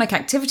tectonic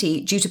activity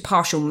due to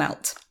partial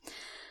melt.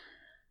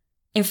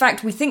 In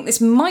fact, we think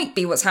this might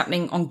be what's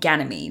happening on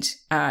Ganymede,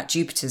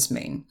 Jupiter's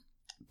moon.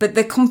 But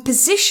the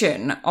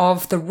composition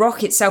of the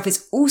rock itself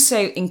is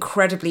also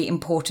incredibly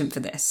important for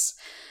this.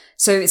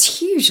 So it's a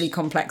hugely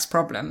complex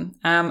problem.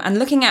 And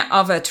looking at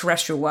other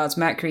terrestrial worlds,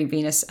 Mercury,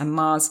 Venus, and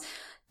Mars,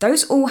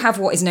 those all have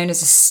what is known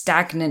as a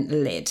stagnant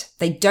lid.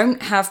 They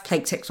don't have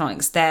plate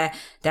tectonics.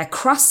 Their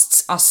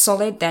crusts are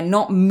solid. They're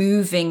not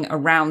moving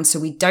around. So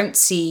we don't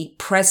see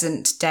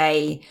present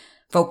day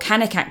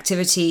volcanic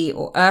activity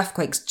or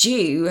earthquakes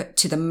due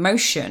to the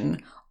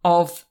motion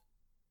of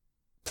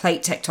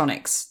plate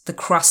tectonics, the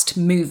crust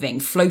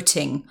moving,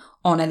 floating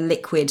on a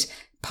liquid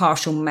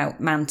partial melt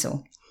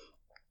mantle.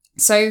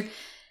 So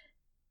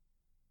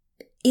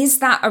is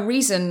that a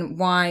reason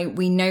why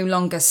we no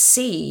longer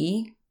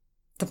see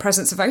the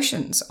presence of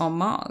oceans on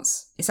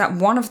Mars? Is that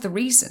one of the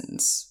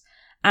reasons?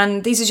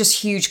 And these are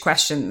just huge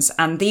questions.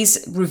 And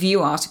these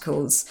review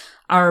articles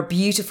are a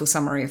beautiful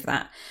summary of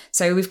that.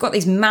 So we've got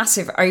these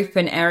massive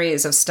open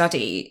areas of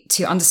study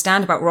to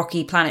understand about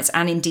rocky planets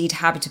and indeed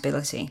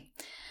habitability.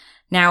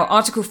 Now,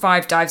 Article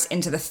 5 dives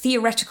into the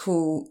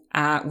theoretical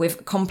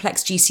with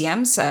complex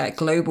GCMs,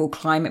 global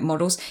climate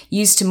models,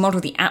 used to model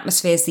the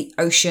atmospheres, the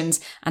oceans,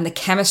 and the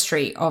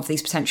chemistry of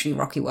these potentially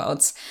rocky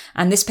worlds.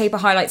 And this paper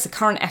highlights the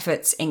current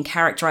efforts in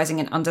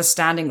characterizing and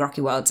understanding rocky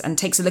worlds and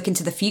takes a look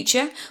into the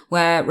future,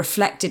 where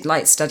reflected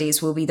light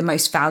studies will be the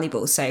most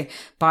valuable. So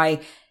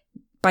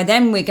by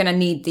then, we're going to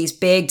need these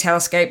big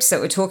telescopes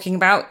that we're talking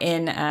about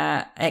in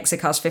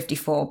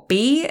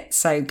Exocast-54b.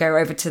 So go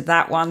over to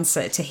that one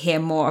to hear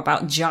more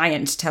about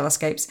giant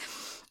telescopes.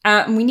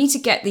 And we need to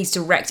get these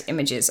direct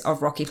images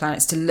of rocky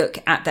planets to look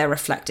at their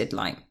reflected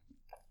light.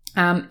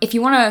 If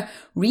you want to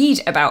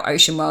read about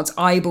ocean worlds,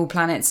 eyeball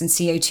planets, and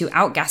CO2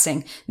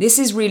 outgassing, this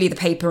is really the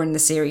paper in the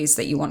series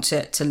that you want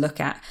to look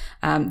at.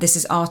 This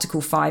is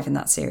Article 5 in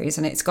that series,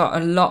 and it's got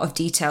a lot of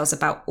details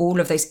about all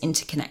of those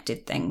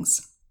interconnected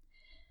things.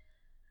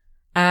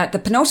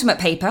 The penultimate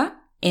paper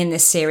in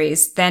this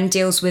series then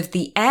deals with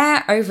the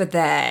air over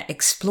there,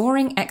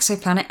 exploring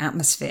exoplanet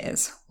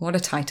atmospheres. What a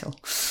title.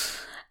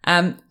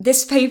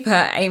 This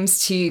paper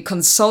aims to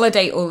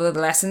consolidate all of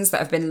the lessons that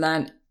have been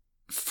learned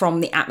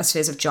from the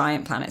atmospheres of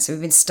giant planets. So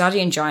we've been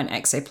studying giant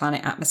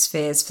exoplanet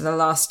atmospheres for the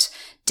last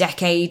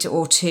decade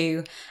or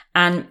two.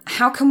 And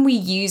how can we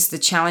use the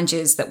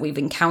challenges that we've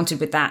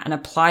encountered with that and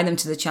apply them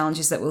to the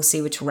challenges that we'll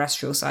see with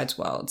terrestrial sized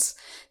worlds?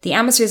 The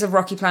atmospheres of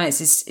rocky planets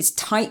is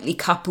tightly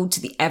coupled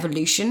to the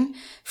evolution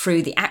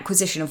through the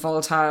acquisition of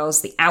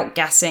volatiles, the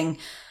outgassing,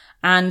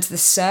 and the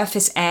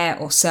surface air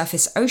or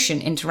surface ocean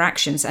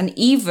interactions, and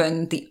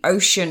even the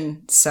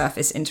ocean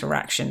surface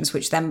interactions,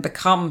 which then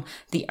become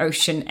the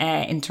ocean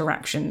air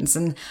interactions,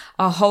 and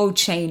a whole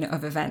chain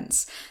of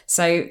events.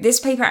 So this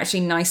paper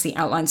actually nicely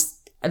outlines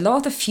a lot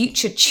of the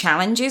future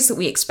challenges that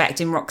we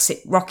expect in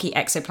rocky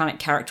exoplanet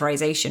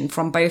characterization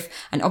from both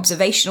an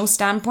observational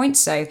standpoint.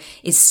 So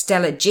is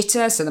stellar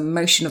jitter, so the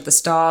motion of the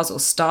stars or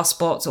star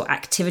spots or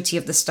activity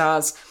of the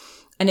stars,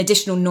 an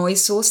additional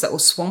noise source that will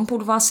swamp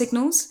all of our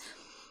signals?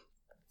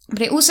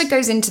 But it also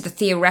goes into the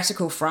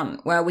theoretical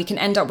front, where we can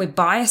end up with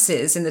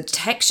biases in the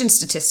detection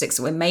statistics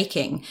that we're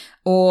making,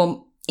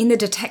 or in the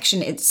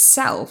detection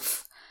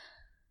itself,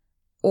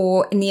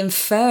 or in the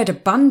inferred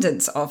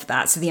abundance of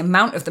that, so the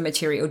amount of the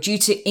material, due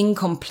to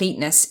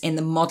incompleteness in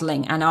the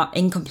modelling and our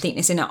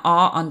incompleteness in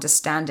our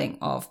understanding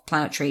of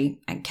planetary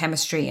and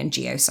chemistry and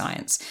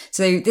geoscience.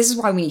 So this is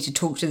why we need to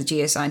talk to the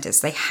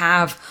geoscientists. They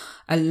have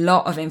a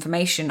lot of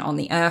information on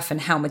the Earth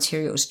and how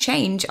materials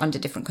change under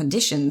different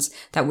conditions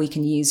that we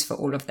can use for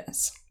all of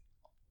this.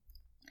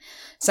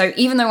 So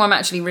even though I'm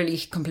actually really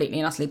completely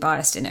and utterly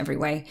biased in every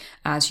way,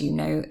 as you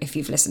know, if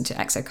you've listened to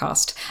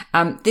Exocast,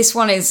 this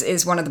one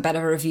is one of the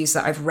better reviews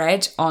that I've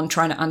read on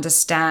trying to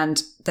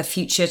understand the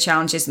future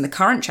challenges and the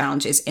current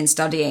challenges in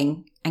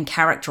studying and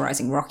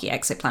characterizing rocky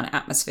exoplanet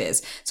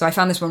atmospheres. So I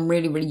found this one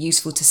really, really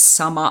useful to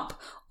sum up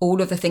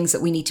all of the things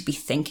that we need to be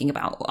thinking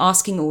about, or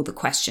asking all the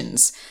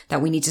questions that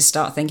we need to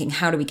start thinking,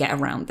 how do we get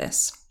around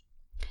this?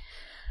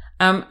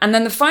 And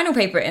then the final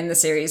paper in the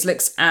series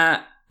looks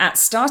at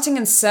starting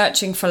and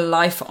searching for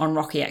life on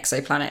rocky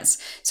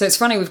exoplanets. So it's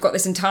funny, we've got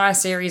this entire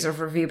series of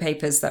review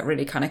papers that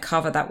really kind of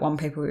cover that one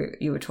paper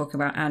you were talking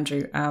about,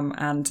 Andrew,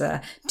 and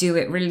do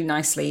it really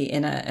nicely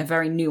in a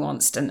very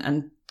nuanced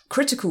and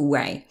critical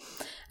way.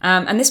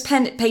 And this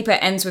paper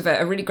ends with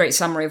a really great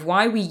summary of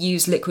why we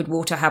use liquid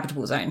water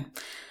habitable zone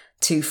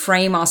to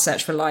frame our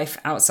search for life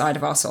outside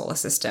of our solar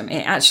system.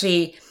 It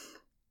actually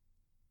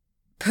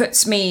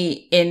puts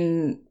me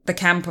in the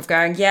camp of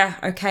going, yeah,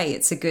 okay,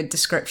 it's a good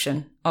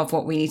description of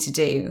what we need to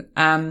do.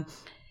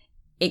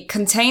 It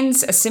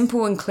contains a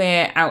simple and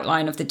clear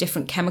outline of the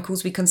different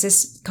chemicals we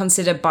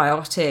consider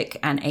biotic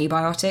and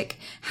abiotic,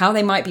 how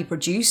they might be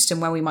produced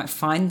and where we might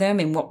find them,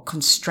 in what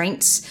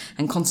constraints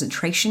and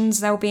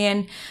concentrations they'll be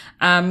in.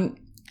 And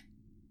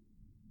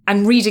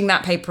reading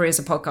that paper is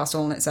a podcast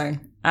all on its own.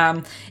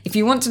 If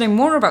you want to know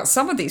more about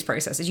some of these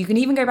processes, you can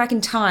even go back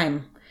in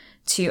time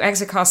to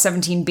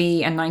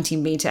Exocast-17b and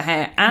 19b to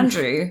hear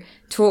Andrew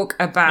talk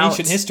about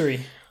ancient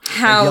history,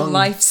 how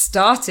life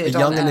started on Earth. A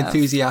young and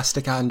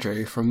enthusiastic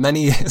Andrew from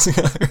many years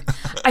ago.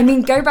 I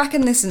mean, go back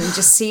and listen and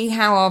just see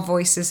how our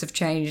voices have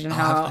changed and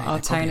how our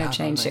tone have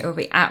changed. It will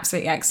be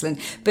absolutely excellent.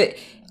 But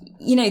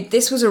you know,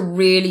 this was a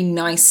really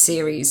nice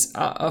series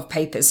of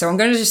papers. So I'm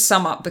going to just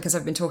sum up, because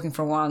I've been talking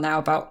for a while now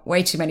about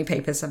way too many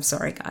papers. I'm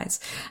sorry,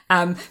 guys.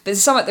 But to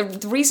sum up,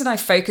 the reason I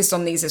focused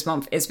on these this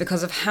month is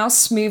because of how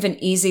smooth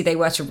and easy they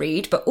were to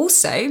read, but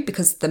also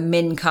because the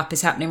Min Cup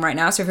is happening right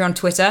now. So if you're on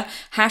Twitter,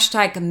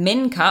 hashtag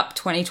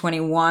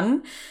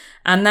MinCup2021.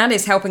 And that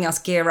is helping us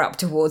gear up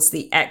towards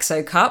the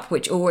Exo Cup,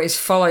 which always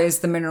follows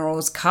the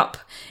Minerals Cup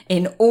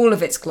in all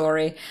of its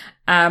glory.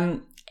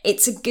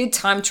 It's a good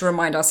time to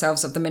remind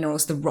ourselves of the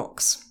minerals, the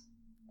rocks.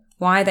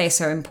 Why are they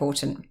so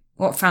important?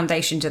 What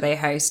foundation do they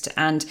host?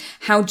 And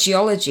how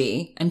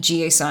geology and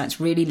geoscience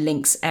really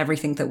links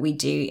everything that we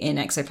do in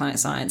exoplanet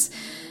science.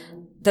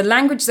 the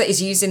language that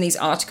is used in these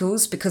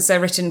articles, because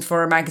they're written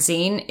for a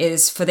magazine,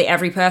 is for the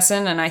every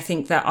person, and I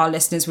think that our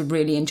listeners would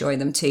really enjoy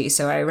them too.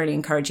 So I really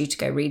encourage you to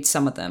go read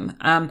some of them.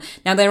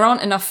 Now, there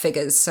aren't enough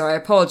figures, so I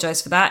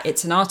apologise for that.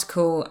 It's an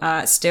article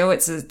still.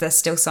 There's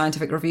still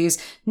scientific reviews.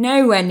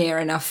 Nowhere near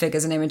enough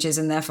figures and images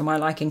in there for my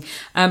liking.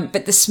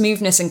 But the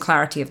smoothness and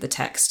clarity of the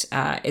text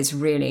is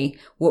really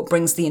what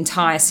brings the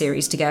entire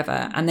series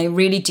together. And they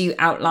really do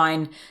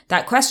outline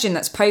that question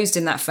that's posed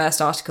in that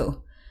first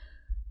article.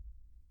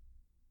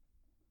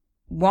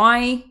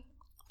 Why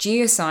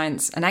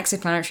geoscience and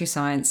exoplanetary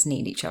science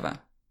need each other,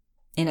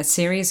 in a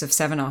series of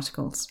 7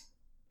 articles.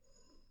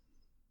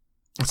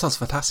 That sounds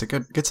fantastic.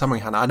 Good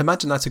summary, Hannah. I'd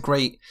imagine that's a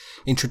great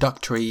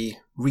introductory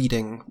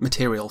reading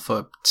material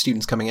for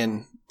students coming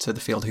in to the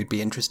field who'd be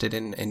interested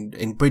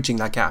in bridging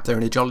that gap. They're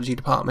in a geology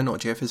department or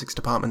geophysics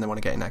department. They want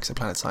to get into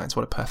exoplanet science.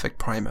 What a perfect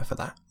primer for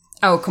that.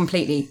 Oh,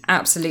 completely.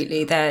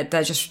 Absolutely. They're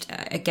just,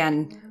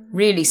 again,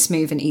 really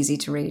smooth and easy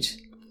to read.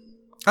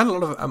 And a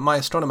lot of my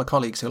astronomer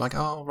colleagues who are like,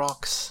 oh,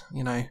 rocks,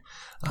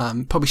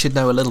 probably should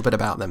know a little bit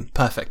about them.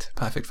 Perfect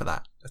for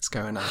that. Let's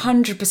go and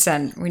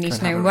 100%. We need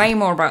to know way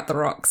more about the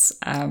rocks.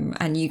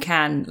 And you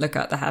can look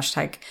at the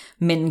hashtag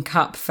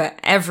MinCup for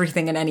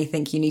everything and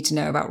anything you need to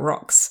know about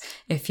rocks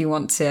if you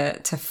want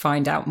to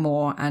find out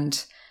more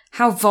and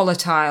how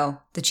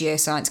volatile the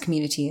geoscience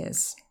community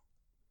is.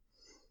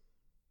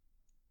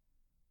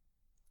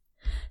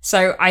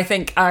 So I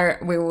think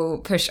we will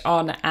push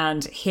on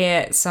and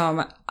hear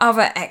some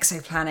other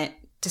exoplanet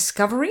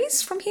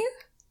discoveries from you.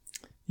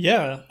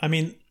 Yeah, I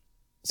mean,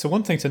 so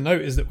one thing to note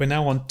is that we're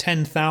now on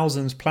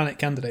 10,000 planet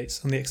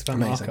candidates on the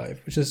Exoplanet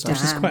Archive, which is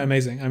quite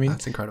amazing. I mean,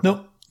 that's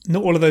incredible.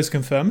 Not all of those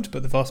confirmed,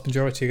 but the vast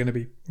majority are going to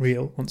be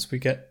real once we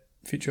get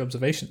future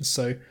observations.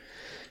 So,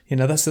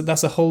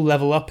 that's a whole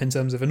level up in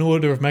terms of an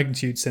order of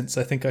magnitude since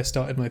I think I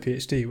started my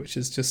PhD, which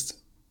is just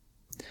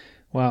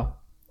wow.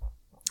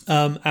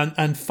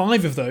 And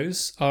 5 of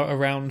those are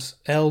around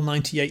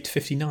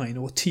L9859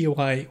 or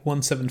TOI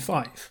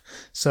 175.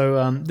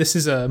 So this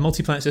is a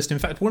multi-planet system. In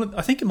fact,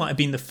 I think it might have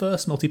been the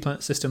first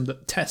multi-planet system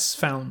that TESS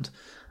found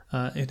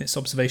in its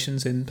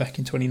observations back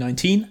in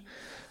 2019.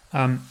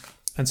 And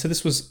so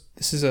this was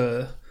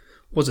a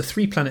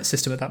 3-planet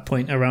system at that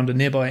point around a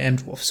nearby M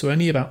dwarf, so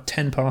only about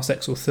 10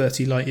 parsecs or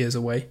 30 light years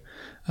away.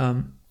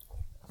 And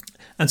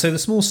so the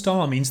small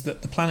star means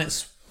that the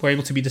planets were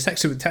able to be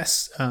detected with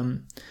TESS.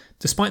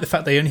 Despite the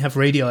fact they only have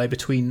radii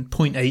between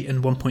 0.8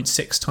 and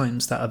 1.6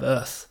 times that of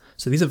Earth.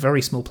 So these are very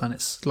small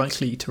planets,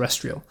 likely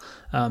terrestrial.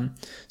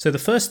 So the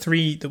first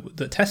 3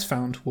 that TESS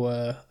found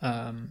were,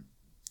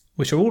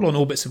 which are all on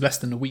orbits of less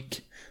than a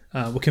week,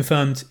 were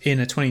confirmed in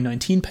a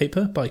 2019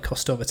 paper by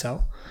Kostov et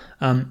al.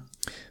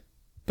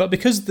 But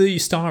because the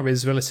star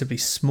is relatively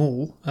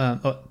small,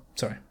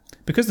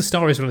 because the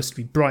star is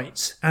relatively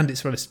bright and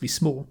it's relatively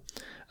small,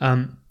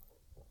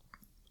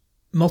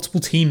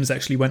 multiple teams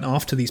actually went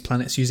after these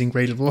planets using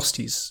radial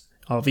velocities,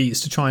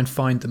 RVs, to try and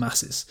find the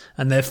masses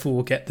and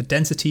therefore get the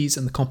densities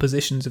and the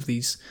compositions of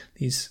these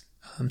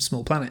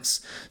small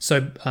planets.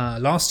 So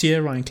last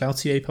year, Ryan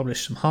Cloutier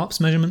published some HARPS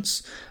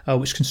measurements,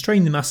 which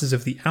constrained the masses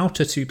of the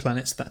outer 2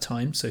 planets at that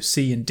time, so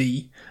C and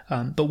D,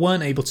 but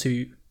weren't able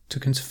to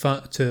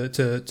detect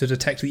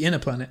the inner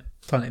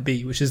planet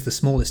B, which is the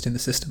smallest in the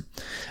system.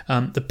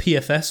 The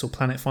PFS, or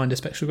Planet Finder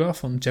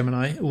spectrograph on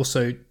Gemini,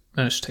 also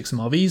managed to take some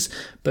RVs,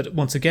 but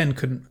once again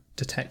couldn't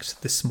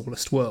detect the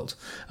smallest world.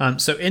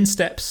 So in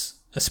steps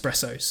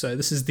Espresso. So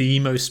this is the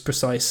most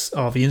precise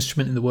RV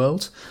instrument in the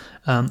world,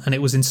 and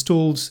it was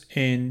installed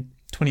in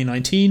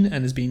 2019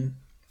 and has been,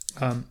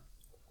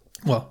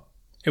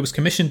 it was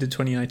commissioned in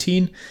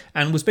 2019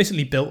 and was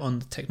basically built on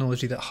the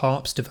technology that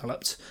HARPS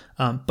developed,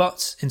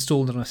 but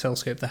installed on a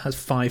telescope that has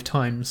 5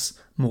 times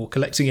more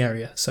collecting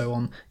area, so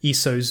on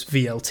ESO's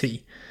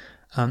VLT.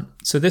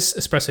 So this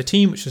Espresso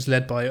team, which was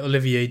led by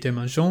Olivier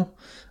Demangeon,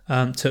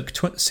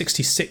 took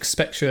 66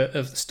 spectra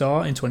of the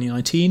star in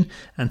 2019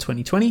 and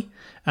 2020,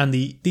 and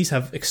these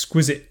have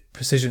exquisite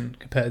precision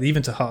compared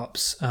even to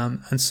HARPS.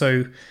 And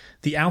so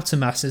the outer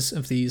masses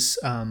of these,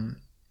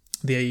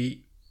 the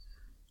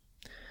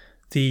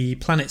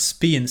planets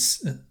B and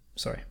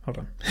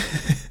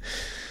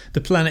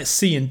the planets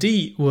C and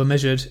D were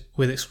measured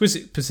with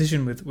exquisite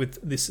precision with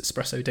this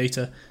Espresso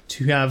data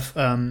to have.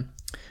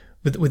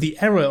 With the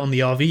error on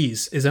the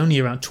RVs is only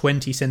around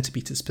 20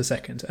 centimeters per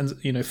second,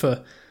 and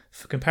for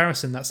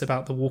comparison, that's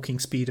about the walking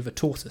speed of a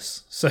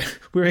tortoise. So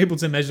we're able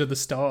to measure the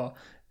star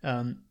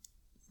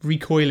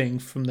recoiling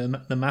from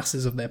the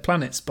masses of their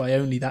planets by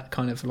only that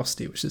kind of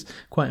velocity, which is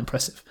quite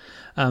impressive.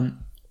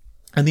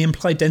 And the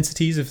implied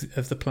densities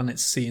of the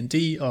planets C and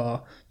D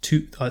are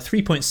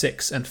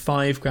 3.6 and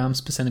 5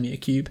 grams per centimeter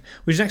cube,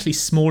 which is actually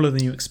smaller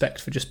than you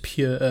expect for just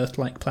pure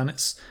Earth-like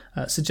planets,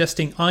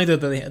 suggesting either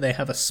that they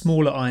have a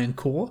smaller iron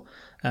core,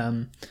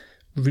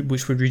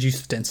 which would reduce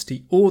the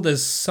density, or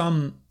there's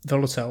some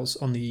volatiles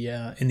on the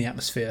in the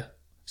atmosphere,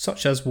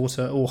 such as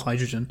water or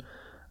hydrogen.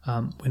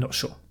 We're not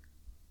sure,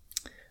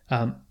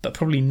 but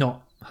probably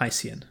not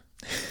Hycean.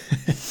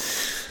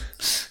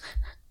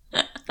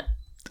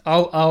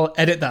 I'll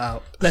edit that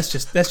out. Let's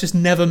just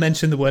never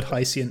mention the word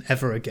Hycean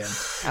ever again.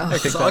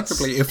 Because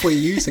arguably, if we're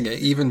using it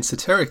even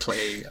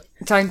satirically,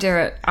 don't do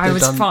it. I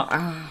was fine.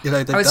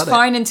 I was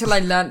fine until I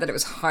learned that it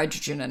was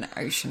hydrogen and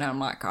ocean. And I'm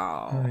like,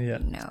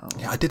 no.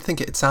 Yeah, I did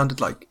think it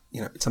sounded like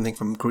something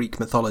from Greek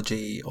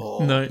mythology,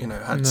 or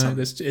had some.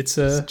 It's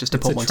just a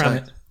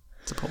portmanteau.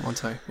 It's a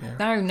portmanteau.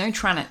 Yeah. No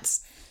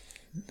tranets.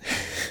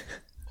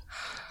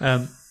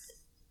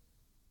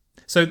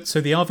 So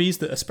the RVs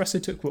that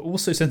Espresso took were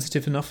also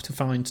sensitive enough to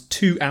find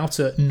 2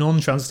 outer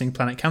non-transiting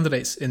planet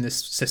candidates in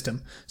this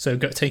system, so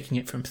taking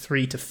it from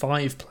 3 to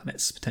 5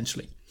 planets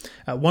potentially.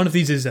 One of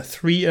these is a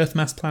 3 Earth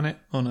mass planet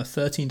on a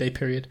 13-day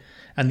period,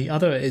 and the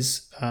other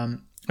is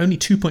only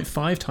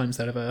 2.5 times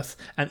that of Earth,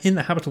 and in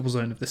the habitable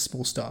zone of this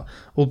small star,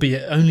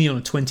 albeit only on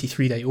a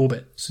 23-day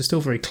orbit, so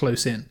still very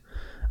close in,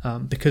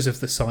 because of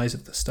the size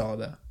of the star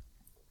there.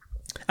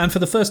 And for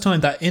the first time,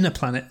 that inner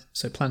planet,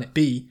 so planet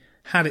B,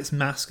 had its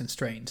mass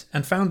constrained,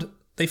 and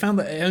they found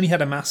that it only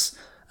had a mass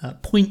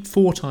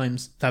 0.4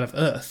 times that of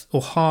Earth,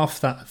 or half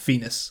that of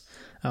Venus,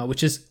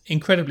 which is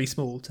incredibly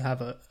small to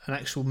have an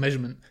actual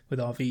measurement with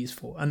RVs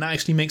for. And that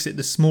actually makes it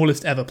the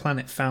smallest ever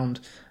planet found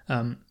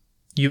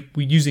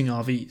using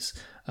RVs,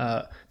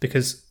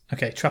 because,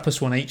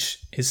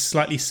 TRAPPIST-1H is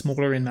slightly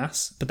smaller in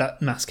mass, but that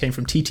mass came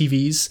from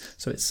TTVs,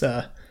 so it's...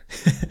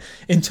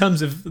 in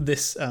terms of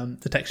this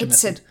detection method.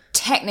 It's a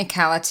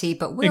technicality,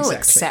 but we'll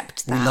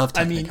accept that. We love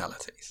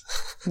technicalities.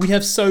 We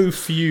have so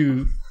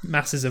few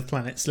masses of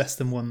planets less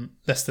than one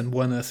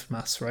Earth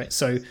mass, right?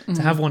 So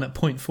to have one at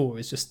 0.4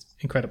 is just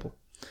incredible.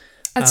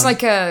 That's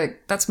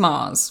that's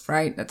Mars,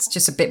 right? That's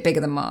just a bit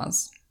bigger than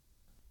Mars.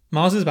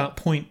 Mars is about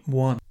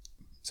 0.1,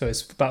 so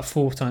it's about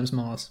 4 times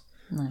Mars.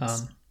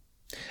 Nice.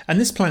 And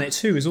this planet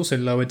too is also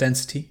lower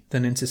density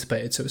than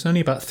anticipated, so it's only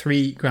about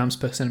 3 grams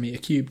per centimetre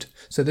cubed.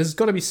 So there's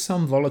got to be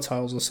some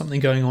volatiles or something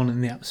going on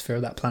in the atmosphere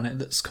of that planet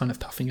that's kind of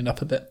puffing it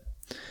up a bit.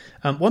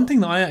 One thing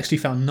that I actually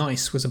found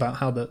nice was about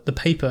how the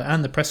paper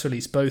and the press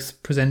release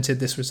both presented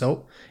this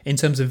result in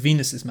terms of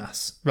Venus's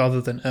mass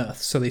rather than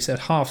Earth. So they said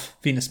half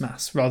Venus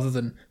mass rather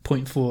than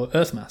 0.4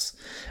 Earth mass.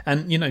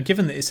 And,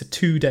 given that it's a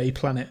 2-day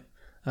planet,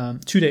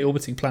 2-day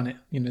orbiting planet,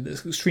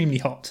 that's extremely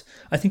hot,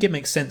 I think it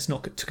makes sense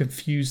not to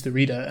confuse the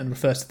reader and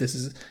refer to this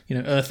as,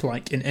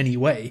 Earth-like in any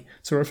way.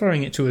 So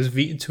referring it to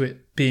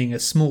it being a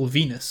small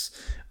Venus,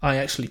 I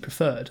actually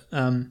preferred.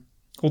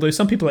 Although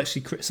some people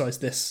actually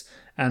criticised this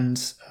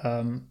and,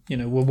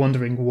 were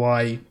wondering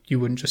why you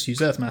wouldn't just use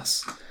Earth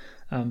mass.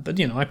 But,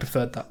 I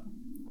preferred that.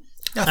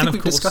 Yeah, I think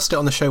we've discussed it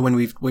on the show when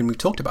we've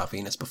talked about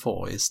Venus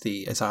before. Is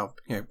our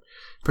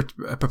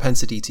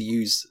propensity to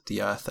use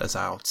the Earth as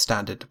our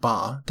standard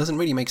bar doesn't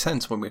really make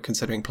sense when we're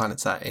considering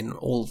planets that, in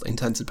all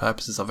intents and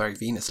purposes, are very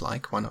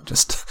Venus-like. Why not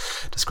just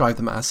describe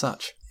them as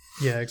such?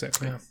 Yeah,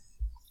 exactly. Yeah.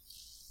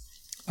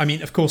 I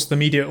mean, of course, the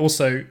media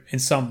also, in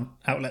some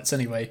outlets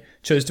anyway,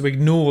 chose to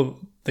ignore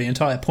the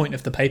entire point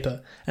of the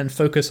paper and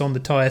focus on the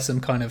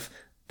tiresome kind of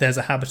 "there's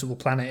a habitable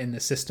planet in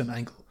this system"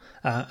 angle.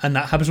 And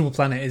that habitable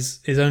planet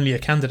is only a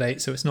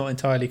candidate, so it's not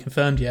entirely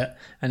confirmed yet,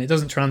 and it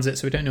doesn't transit,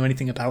 so we don't know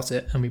anything about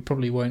it, and we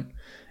probably won't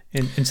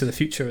into the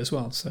future as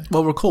well. So,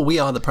 well, recall we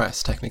are the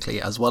press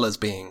technically, as well as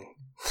being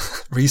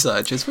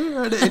researchers.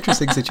 We're in an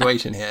interesting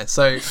situation here,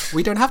 so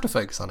we don't have to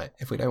focus on it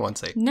if we don't want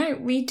to. No,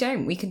 we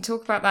don't. We can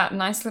talk about that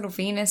nice little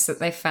Venus that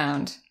they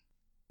found.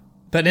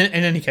 But in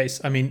any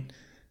case, I mean,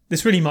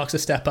 this really marks a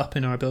step up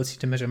in our ability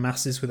to measure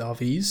masses with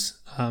RVs,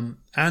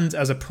 and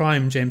as a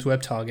prime James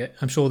Webb target.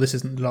 I'm sure this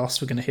isn't the last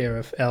we're going to hear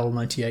of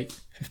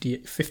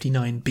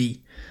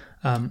L9859b.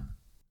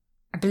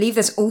 I believe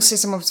there's also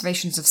some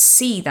observations of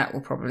C that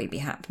will probably be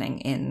happening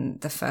in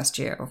the first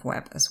year of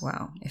Webb as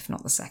well, if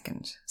not the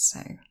second. So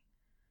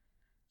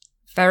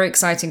very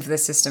exciting for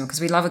this system,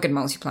 because we love a good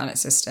multi-planet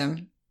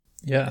system.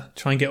 Yeah,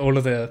 try and get all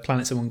of the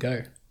planets in one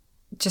go.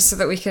 Just so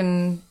that we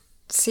can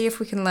see if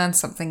we can learn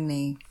something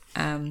new.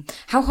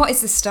 How hot is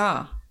the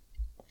star?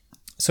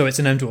 So it's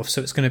an M dwarf,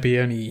 so it's going to be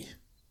only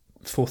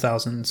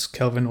 4,000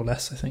 Kelvin or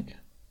less, I think.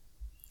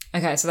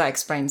 Okay, so that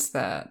explains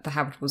the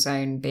habitable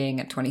zone being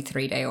a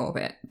 23-day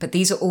orbit. But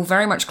these are all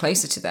very much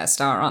closer to their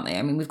star, aren't they?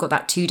 I mean, we've got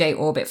that 2-day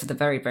orbit for the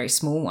very, very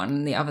small one,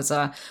 and the others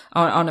are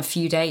on a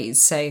few days.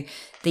 So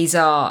these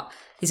are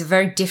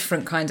very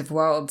different kind of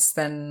worlds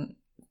than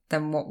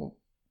what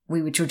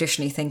we would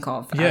traditionally think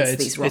of as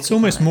these rocky it's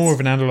almost planets. More of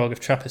an analogue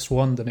of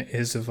TRAPPIST-1 than it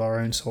is of our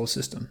own solar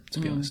system, to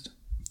be honest.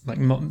 Like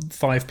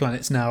 5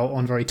 planets now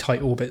on very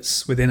tight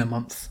orbits within a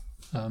month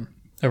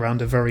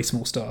around a very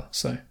small star.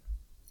 So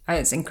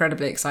it's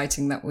incredibly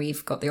exciting that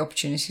we've got the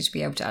opportunity to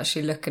be able to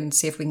actually look and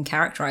see if we can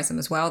characterize them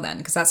as well then,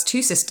 because that's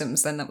 2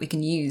 systems then that we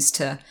can use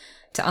to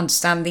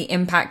understand the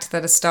impact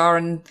that a star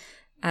and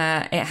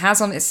it has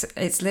on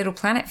its little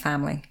planet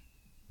family.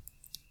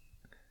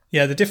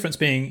 Yeah, the difference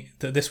being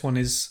that this one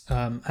has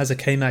a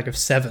Kmag of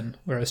 7,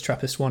 whereas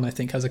TRAPPIST-1 I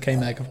think has a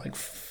Kmag of like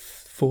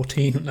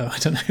 14. No, I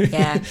don't know.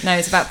 Yeah, no,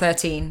 it's about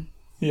 13.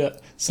 Yeah,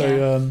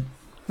 so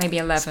maybe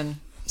 11.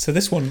 So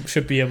this one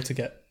should be able to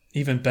get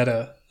even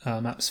better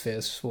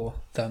atmospheres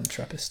than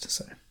TRAPPIST.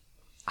 So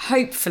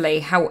hopefully,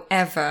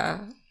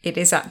 however, it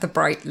is at the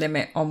bright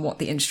limit on what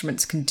the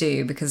instruments can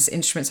do, because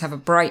instruments have a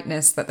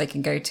brightness that they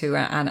can go to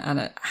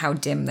and how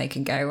dim they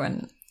can go.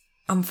 And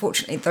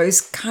unfortunately,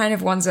 those kind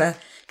of ones are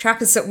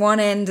Trappist at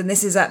one end, and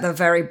this is at the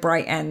very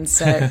bright end.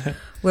 So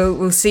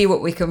we'll see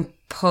what we can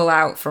pull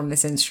out from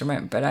this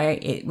instrument. But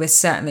we're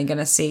certainly going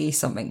to see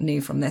something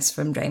new from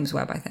James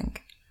Webb, I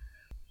think.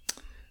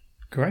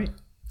 Great.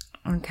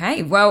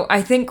 Okay, well,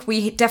 I think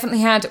we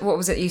definitely had, what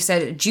was it you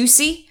said, a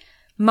juicy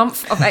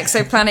month of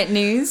exoplanet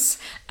news.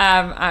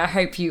 I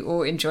hope you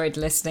all enjoyed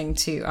listening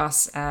to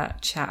us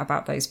chat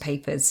about those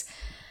papers.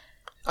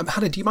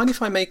 Hannah, do you mind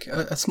if I make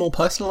a small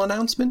personal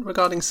announcement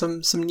regarding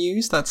some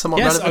news that's somewhat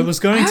relevant? Yes, I was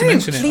going to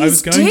mention it. I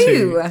was going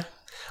to.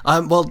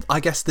 Well, I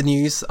guess the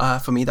news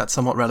for me that's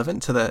somewhat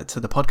relevant to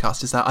the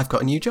podcast is that I've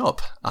got a new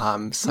job.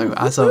 So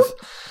as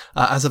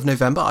of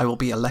November, I will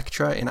be a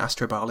lecturer in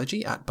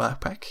astrobiology at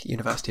Birkbeck,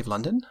 University of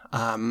London,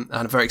 and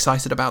I'm very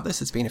excited about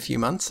this. It's been a few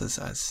months,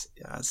 as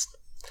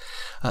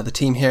the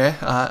team here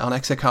on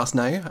Exocast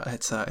know.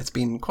 It's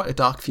been quite a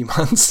dark few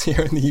months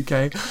here in the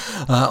UK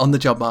on the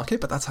job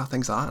market, but that's how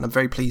things are. And I'm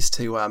very pleased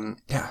to,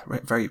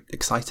 very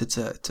excited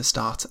to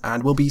start.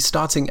 And we'll be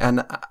starting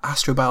an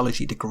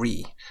astrobiology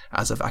degree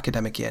as of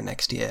academic year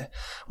next year,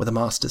 with a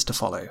master's to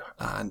follow.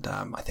 And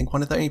I think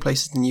one of the only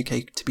places in the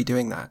UK to be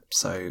doing that.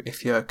 So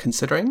if you're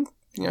considering,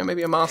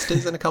 maybe a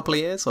master's in a couple of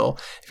years, or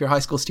if you're a high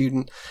school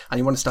student and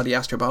you want to study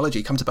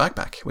astrobiology, come to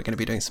Birkbeck. We're going to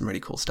be doing some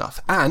really cool stuff.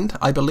 And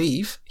I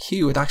believe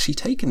Hugh had actually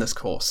taken this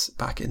course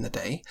back in the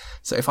day.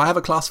 So if I have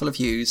a class full of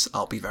Hughs,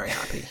 I'll be very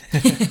happy.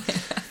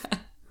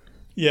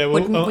 Yeah,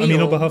 well,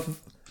 on behalf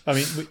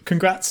of,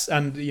 congrats,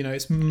 and,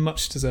 it's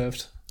much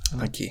deserved.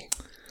 Thank you.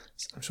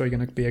 I'm sure you're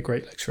going to be a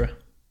great lecturer.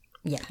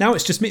 Yeah. Now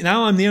it's just me.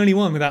 Now I'm the only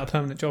one without a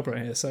permanent job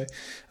right here, so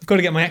I've got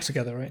to get my act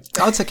together, right?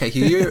 That's okay,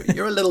 Hugh.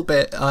 You're a little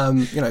bit,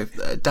 down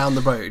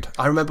the road.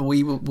 I remember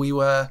we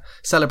were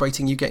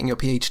celebrating you getting your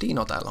PhD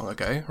not that long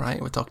ago,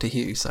 right, with Dr.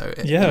 Hugh. So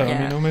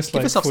almost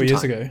like 4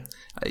 years ago.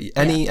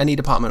 Any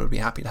department would be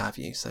happy to have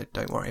you, so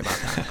don't worry about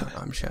that.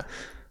 I'm sure.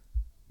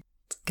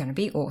 It's going to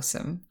be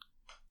awesome.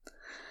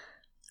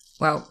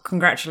 Well,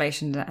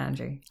 congratulations,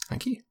 Andrew.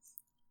 Thank you.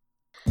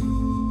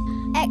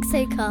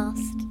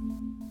 Exocast.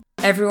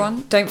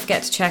 Everyone, don't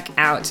forget to check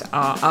out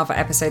our other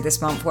episode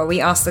this month where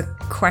we ask the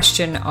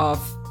question of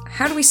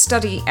how do we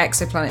study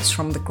exoplanets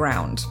from the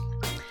ground?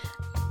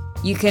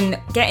 You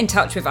can get in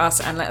touch with us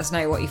and let us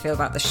know what you feel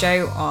about the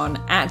show on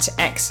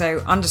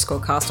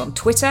 @exo_cast on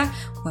Twitter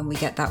when we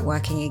get that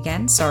working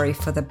again. Sorry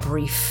for the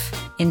brief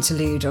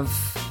interlude of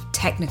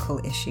technical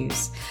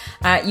issues.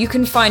 You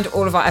can find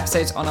all of our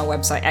episodes on our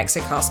website,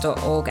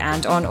 exocast.org,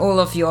 and on all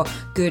of your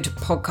good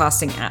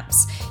podcasting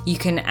apps. You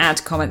can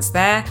add comments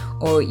there,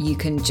 or you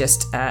can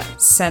just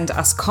send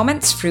us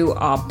comments through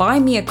our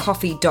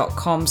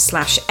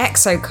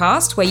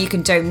buymeacoffee.com/exocast, where you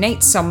can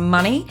donate some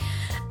money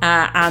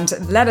and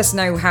let us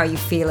know how you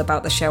feel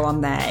about the show on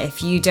there.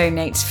 If you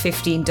donate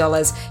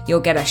 $15,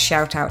 you'll get a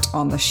shout out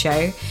on the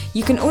show.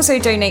 You can also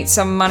donate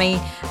some money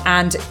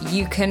and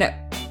you can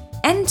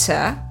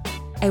enter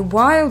a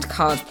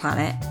wildcard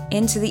planet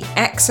into the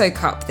Exo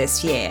Cup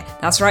this year.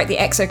 That's right, the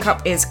Exo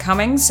Cup is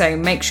coming, so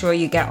make sure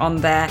you get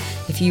on there.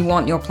 If you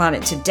want your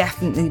planet to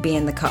definitely be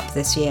in the cup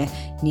this year,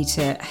 you need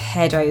to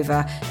head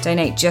over,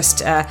 donate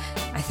just, I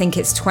think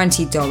it's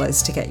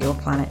 $20 to get your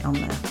planet on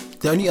there.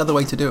 The only other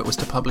way to do it was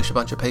to publish a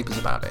bunch of papers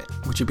about it,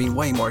 which would be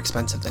way more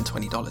expensive than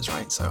 $20,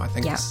 right? So I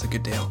think this is a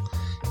good deal.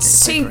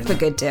 Super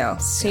good deal.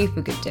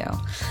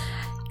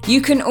 You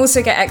can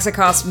also get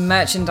Exocast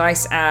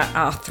merchandise at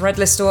our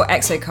Threadless store,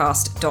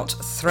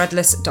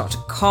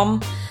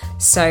 exocast.threadless.com.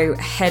 So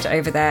head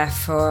over there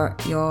for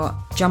your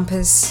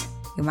jumpers,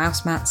 your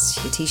mouse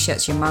mats, your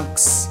t-shirts, your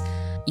mugs.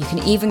 You can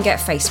even get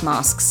face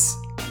masks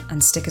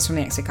and stickers from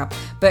the Exo Cup.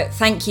 But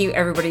thank you,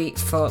 everybody,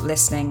 for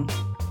listening.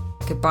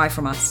 Goodbye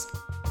from us.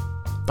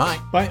 Bye.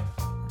 Bye.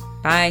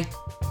 Bye.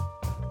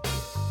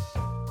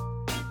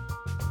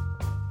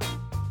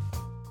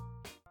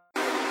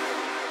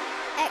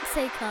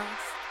 Exocast.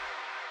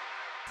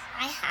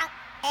 I have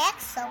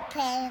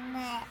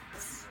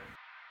exoplanets.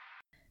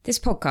 This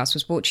podcast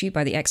was brought to you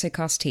by the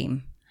Exocast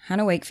team.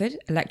 Hannah Wakeford,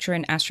 a lecturer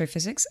in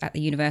astrophysics at the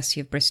University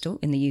of Bristol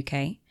in the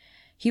UK,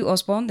 Hugh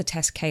Osborne, the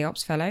Test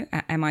K-Ops Fellow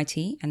at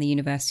MIT and the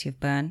University of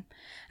Bern,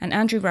 and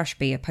Andrew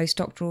Rushby, a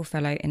postdoctoral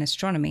fellow in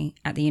astronomy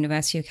at the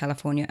University of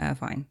California,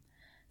 Irvine.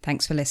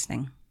 Thanks for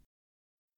listening.